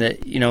understand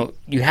that,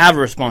 you have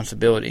a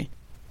responsibility.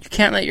 You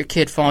can't let your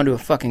kid fall into a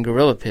fucking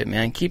gorilla pit,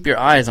 man. Keep your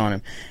eyes on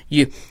him.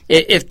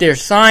 If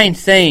there's signs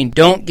saying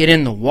don't get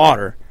in the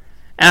water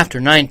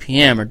after 9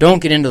 p.m. or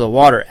don't get into the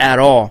water at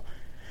all,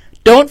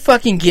 don't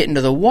fucking get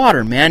into the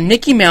water, man.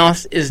 Mickey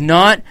Mouse is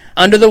not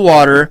under the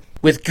water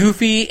with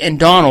Goofy and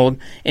Donald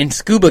in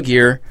scuba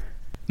gear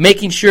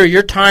making sure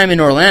your time in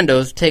Orlando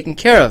is taken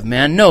care of,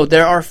 man. No,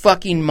 there are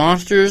fucking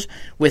monsters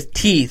with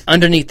teeth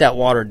underneath that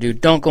water,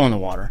 dude. Don't go in the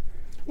water.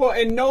 Well,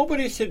 and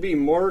nobody should be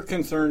more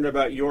concerned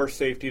about your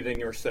safety than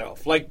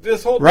yourself. Like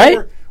this whole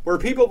thing where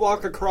people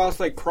walk across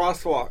like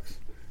crosswalks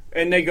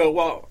and they go,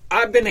 well,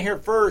 I've been here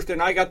first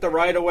and I got the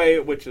right of way,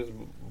 which is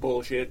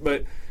bullshit.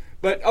 But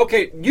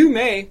okay, you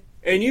may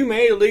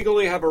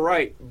legally have a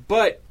right,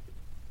 but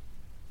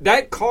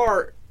that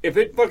car, if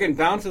it fucking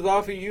bounces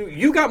off of you,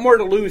 you got more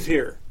to lose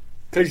here.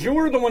 Because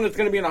you're the one that's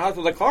going to be in the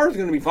hospital. The car is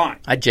going to be fine.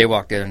 I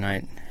jaywalked the other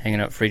night,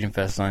 hanging up Freedom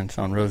Fest signs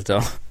on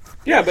Rosedale.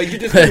 Yeah, but you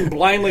just didn't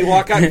blindly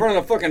walk out in front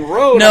of the fucking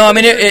road. No, I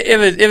mean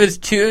it was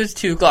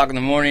 2 o'clock in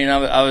the morning.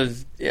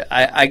 And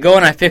I go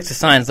and I fix the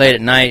signs late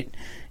at night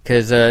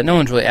because no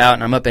one's really out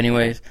and I'm up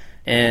anyways.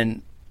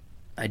 And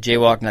I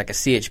jaywalked and like a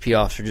CHP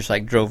officer just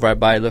like drove right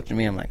by, looked at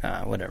me. I'm like,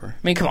 whatever.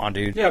 I mean, come on,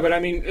 dude. Yeah, but I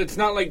mean, it's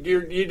not like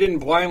you didn't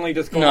blindly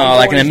just go. No,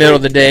 like in the middle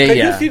of the day.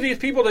 Yeah. You see these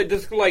people that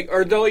just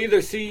or they'll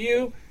either see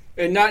you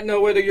and not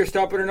know whether you're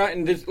stopping or not,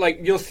 and just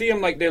you'll see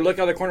them they look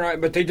out the corner,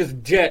 but they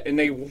just jet and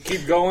they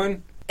keep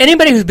going.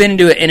 Anybody who's been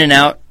into an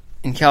In-N-Out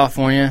in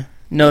California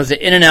knows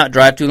that In-N-Out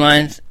drive-thru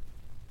lines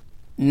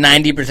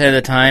 90% of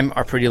the time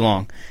are pretty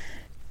long.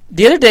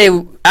 The other day,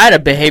 I had a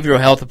behavioral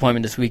health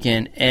appointment this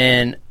weekend,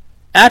 and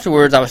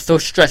afterwards I was so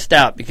stressed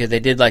out because they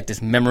did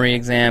this memory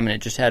exam, and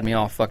it just had me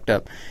all fucked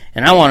up.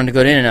 And I wanted to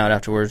go to In-N-Out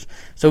afterwards.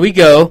 So we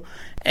go,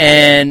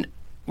 and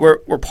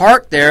we're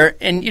parked there,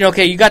 and you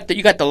got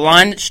the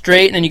line that's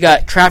straight, and then you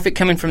got traffic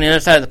coming from the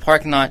other side of the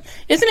parking lot.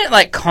 Isn't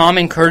it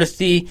common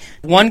courtesy?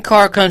 One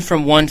car comes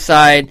from one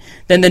side,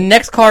 then the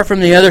next car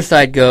from the other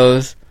side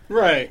goes.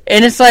 Right.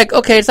 And it's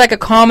okay, it's a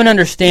common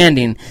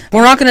understanding.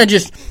 We're not going to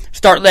just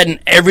start letting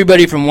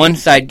everybody from one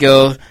side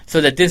go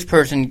so that this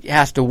person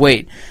has to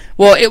wait.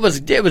 Well, it was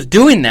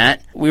doing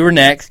that. We were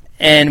next,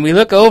 and we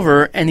look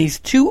over, and these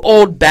two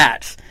old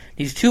bats,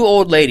 these two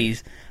old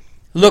ladies,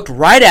 looked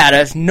right at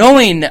us,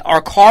 knowing that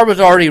our car was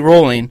already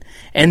rolling,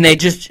 and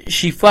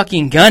she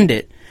fucking gunned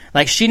it.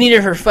 She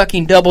needed her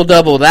fucking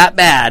double-double that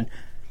bad,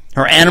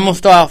 her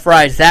animal-style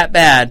fries that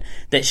bad,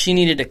 that she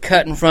needed to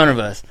cut in front of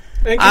us.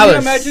 I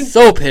was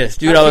so pissed,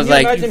 dude. I was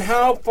like... Can you imagine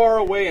how far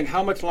away and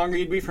how much longer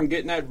you'd be from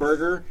getting that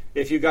burger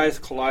if you guys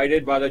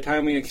collided by the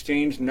time we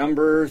exchanged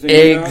numbers? And,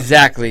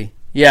 exactly.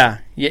 Yeah.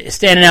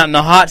 Standing out in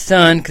the hot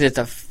sun because it's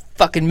a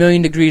fucking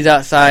million degrees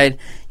outside.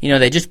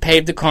 They just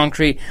paved the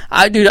concrete.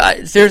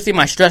 Seriously,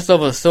 my stress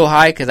level is so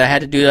high because I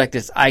had to do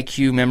this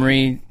IQ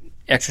memory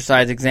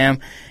exercise exam,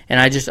 and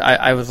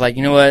I was like,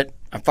 you know what?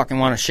 I fucking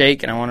want a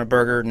shake and I want a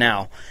burger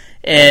now.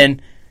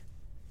 And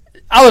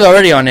I was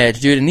already on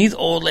edge, dude, and these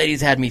old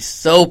ladies had me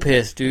so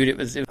pissed, dude. It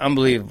was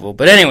unbelievable.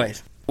 But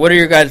anyways, What are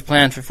your guys'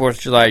 plans for 4th of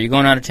July? Are you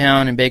going out of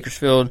town in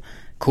Bakersfield?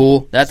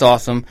 Cool, that's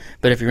awesome.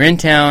 But if you're in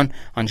town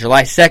on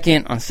July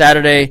 2nd, on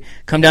Saturday,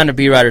 come down to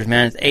B-Riders,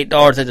 man. It's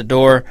 $8 at the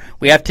door.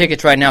 We have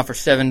tickets right now for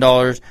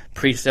 $7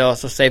 pre-sale,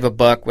 so save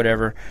 $1,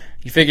 whatever.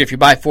 You figure if you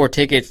buy 4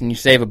 tickets and you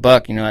save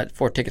 $1, that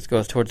 4 tickets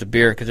goes towards the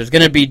beer, because there's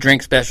going to be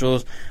drink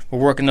specials. We're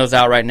working those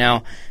out right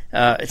now.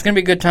 It's going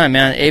to be a good time,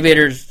 man.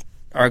 Aviators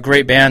are a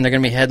great band. They're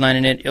going to be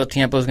headlining it. Il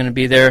Tiempo is going to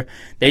be there.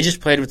 They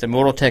just played with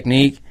Immortal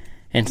Technique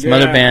and some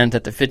other bands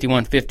at the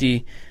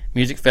 5150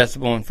 Music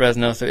Festival in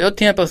Fresno. So Il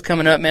Tiempo's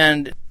coming up,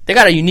 man. They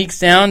got a unique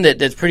sound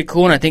that's pretty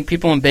cool, and I think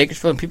people in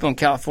Bakersfield and people in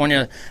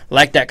California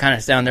like that kind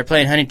of sound. They're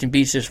playing Huntington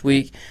Beach this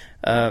week.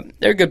 They're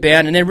a good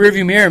band. And then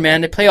Rearview Mirror,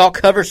 man, they play all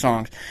cover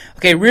songs.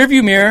 Okay,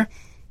 Rearview Mirror,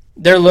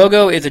 their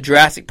logo is a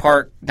Jurassic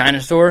Park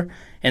dinosaur,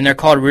 and they're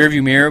called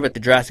Rearview Mirror with the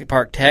Jurassic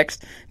Park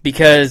text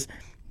because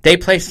they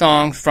play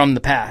songs from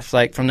the past,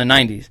 like from the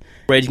 90s.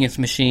 Rage Against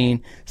the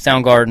Machine,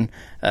 Soundgarden,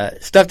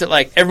 stuff that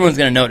like everyone's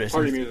going to notice.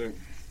 Party music.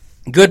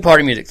 Good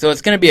party music. So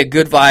it's going to be a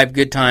good vibe,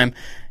 good time.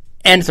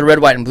 And it's a red,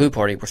 white, and blue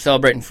party. We're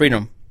celebrating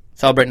freedom,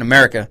 celebrating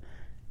America.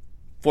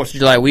 4th of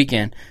July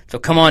weekend. So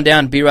come on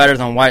down to B-Riders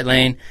on White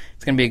Lane.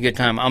 It's going to be a good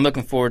time. I'm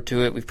looking forward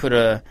to it. We've put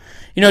a...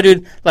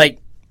 dude, like,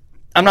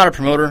 I'm not a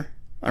promoter.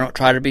 I don't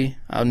try to be.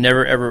 I'll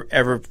never, ever,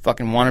 ever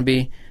fucking want to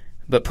be.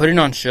 But putting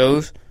on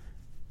shows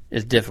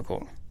is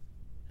difficult.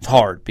 It's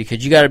hard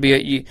because you got to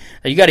be...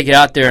 You got to get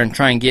out there and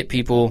try and get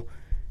people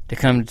to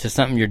come to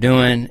something you're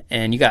doing,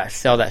 and you got to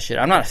sell that shit.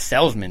 I'm not a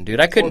salesman, dude.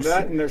 I couldn't... Well,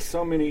 that and there's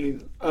so many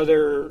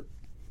other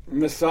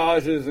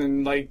massages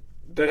and, like,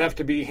 that have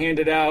to be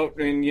handed out,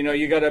 and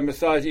you got to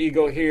massage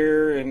ego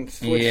here and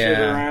switch it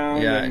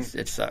around. Yeah,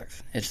 it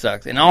sucks. It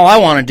sucks. And all I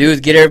want to do is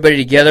get everybody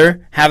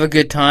together, have a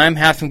good time,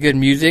 have some good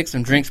music,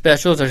 some drink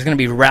specials. There's going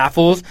to be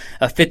raffles,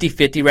 a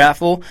 50-50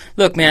 raffle.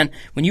 Look, man,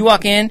 when you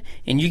walk in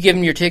and you give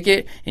them your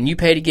ticket and you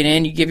pay to get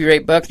in, you give your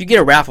 $8, you get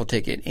a raffle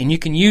ticket, and you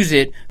can use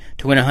it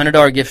to win a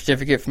 $100 gift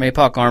certificate from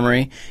APOC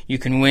Armory. You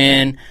can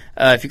win,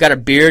 if you got a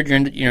beard,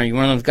 you're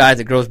one of those guys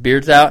that grows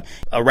beards out,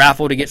 a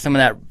raffle to get some of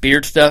that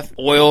beard stuff,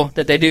 oil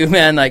that they do,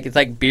 man, like it's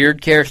like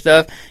beard care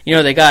stuff.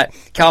 They got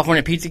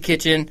California Pizza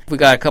Kitchen. We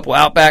got a couple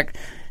Outback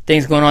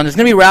things going on. There's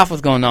going to be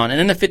raffles going on. And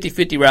then the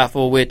 50-50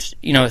 raffle, which,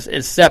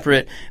 is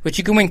separate, which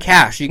you can win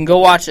cash. You can go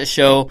watch a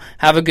show,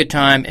 have a good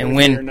time, and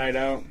win night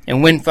out.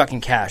 And win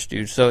fucking cash,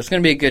 dude. So it's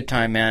going to be a good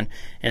time, man.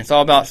 And it's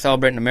all about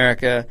celebrating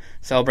America,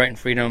 celebrating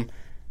freedom.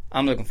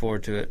 I'm looking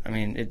forward to it. I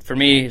mean, for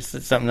me, it's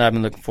something that I've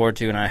been looking forward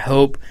to, and I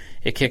hope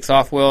it kicks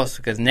off well,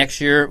 because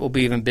next year will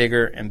be even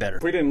bigger and better.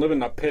 If we didn't live in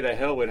the pit of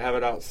hell, we'd have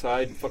it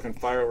outside, fucking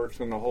fireworks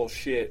and the whole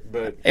shit.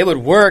 But it would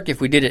work if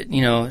we did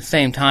it,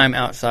 same time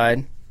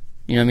outside.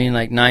 You know what I mean?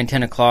 Like 9,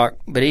 10 o'clock.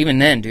 But even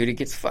then, dude, it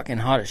gets fucking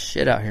hot as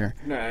shit out here.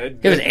 Nah,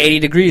 it was 80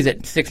 degrees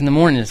at 6 in the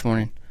morning this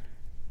morning.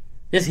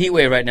 This heat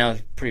wave right now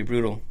is pretty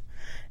brutal.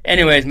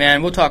 Anyways,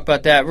 man, we'll talk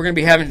about that. We're going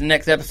to be having the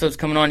next episodes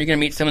coming on. You're going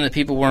to meet some of the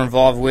people we're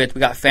involved with. We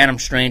got Phantom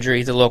Stranger.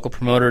 He's a local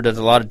promoter, does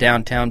a lot of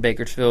downtown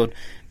Bakersfield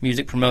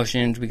music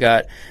promotions. We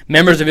got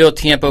members of Il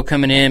Tiempo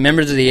coming in,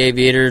 members of the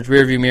Aviators,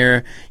 Rearview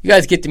Mirror. You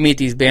guys get to meet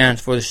these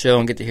bands for the show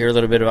and get to hear a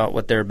little bit about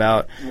what they're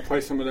about. We'll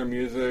play some of their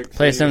music.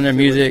 Play some of their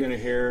music.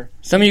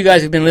 Some of you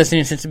guys who've been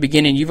listening since the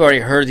beginning, you've already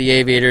heard the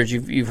Aviators.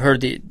 You've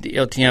heard the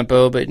Il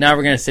Tiempo, but now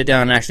we're going to sit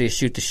down and actually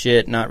shoot the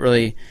shit, not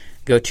really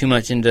go too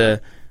much into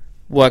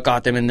what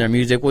got them in their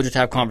music. We'll just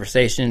have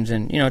conversations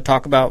and,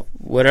 talk about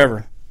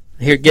whatever.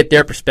 Get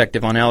their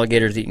perspective on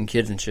alligators eating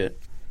kids and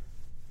shit.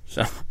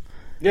 So...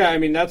 Yeah, I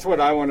mean, that's what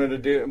I wanted to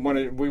do.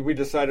 We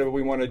decided what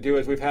we want to do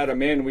is we've had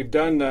them in. We've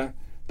done the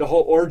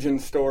whole origin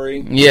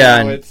story.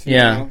 Yeah,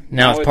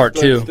 now it's part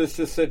 2. Let's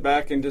just sit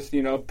back and just,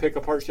 pick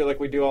apart shit like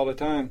we do all the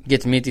time.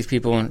 Get to meet these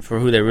people for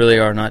who they really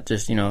are, not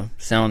just,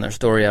 selling their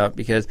story out,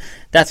 because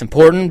that's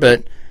important,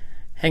 but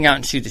hang out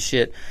and shoot the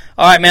shit.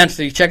 All right, man,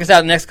 so you check us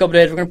out in the next couple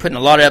days. We're going to put a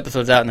lot of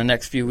episodes out in the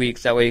next few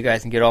weeks. That way you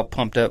guys can get all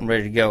pumped up and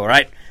ready to go, all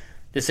right?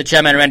 This is the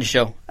Chapman and Randy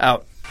Show.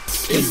 Out.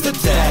 It's the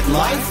dad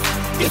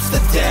life. It's the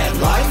dad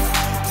life.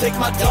 Take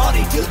my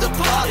daughter to the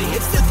party.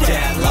 It's the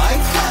dad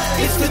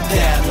life. It's the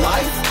dad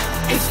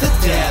life. It's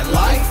the dad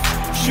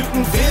life.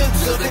 Shooting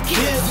vids of the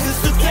kids.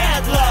 It's the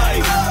dad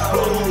life.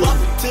 Roll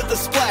up to the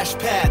splash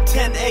pad.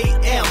 10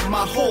 a.m.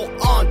 My whole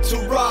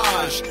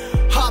entourage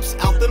hops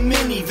out the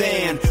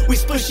minivan. We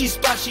splishy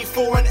splashy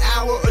for an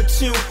hour or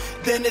two.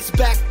 Then it's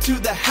back to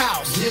the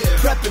house,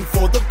 prepping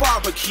for the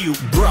barbecue.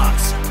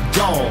 Brats,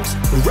 dogs,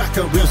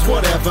 racker ribs,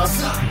 whatever.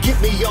 Get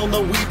me on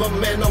the Weber,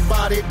 man,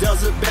 nobody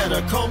does it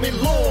better. Call me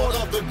Lord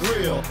of the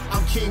Grill,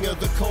 I'm king of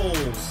the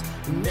coals.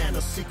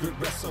 Nana's secret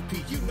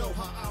recipe, you know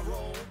how I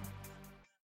roll.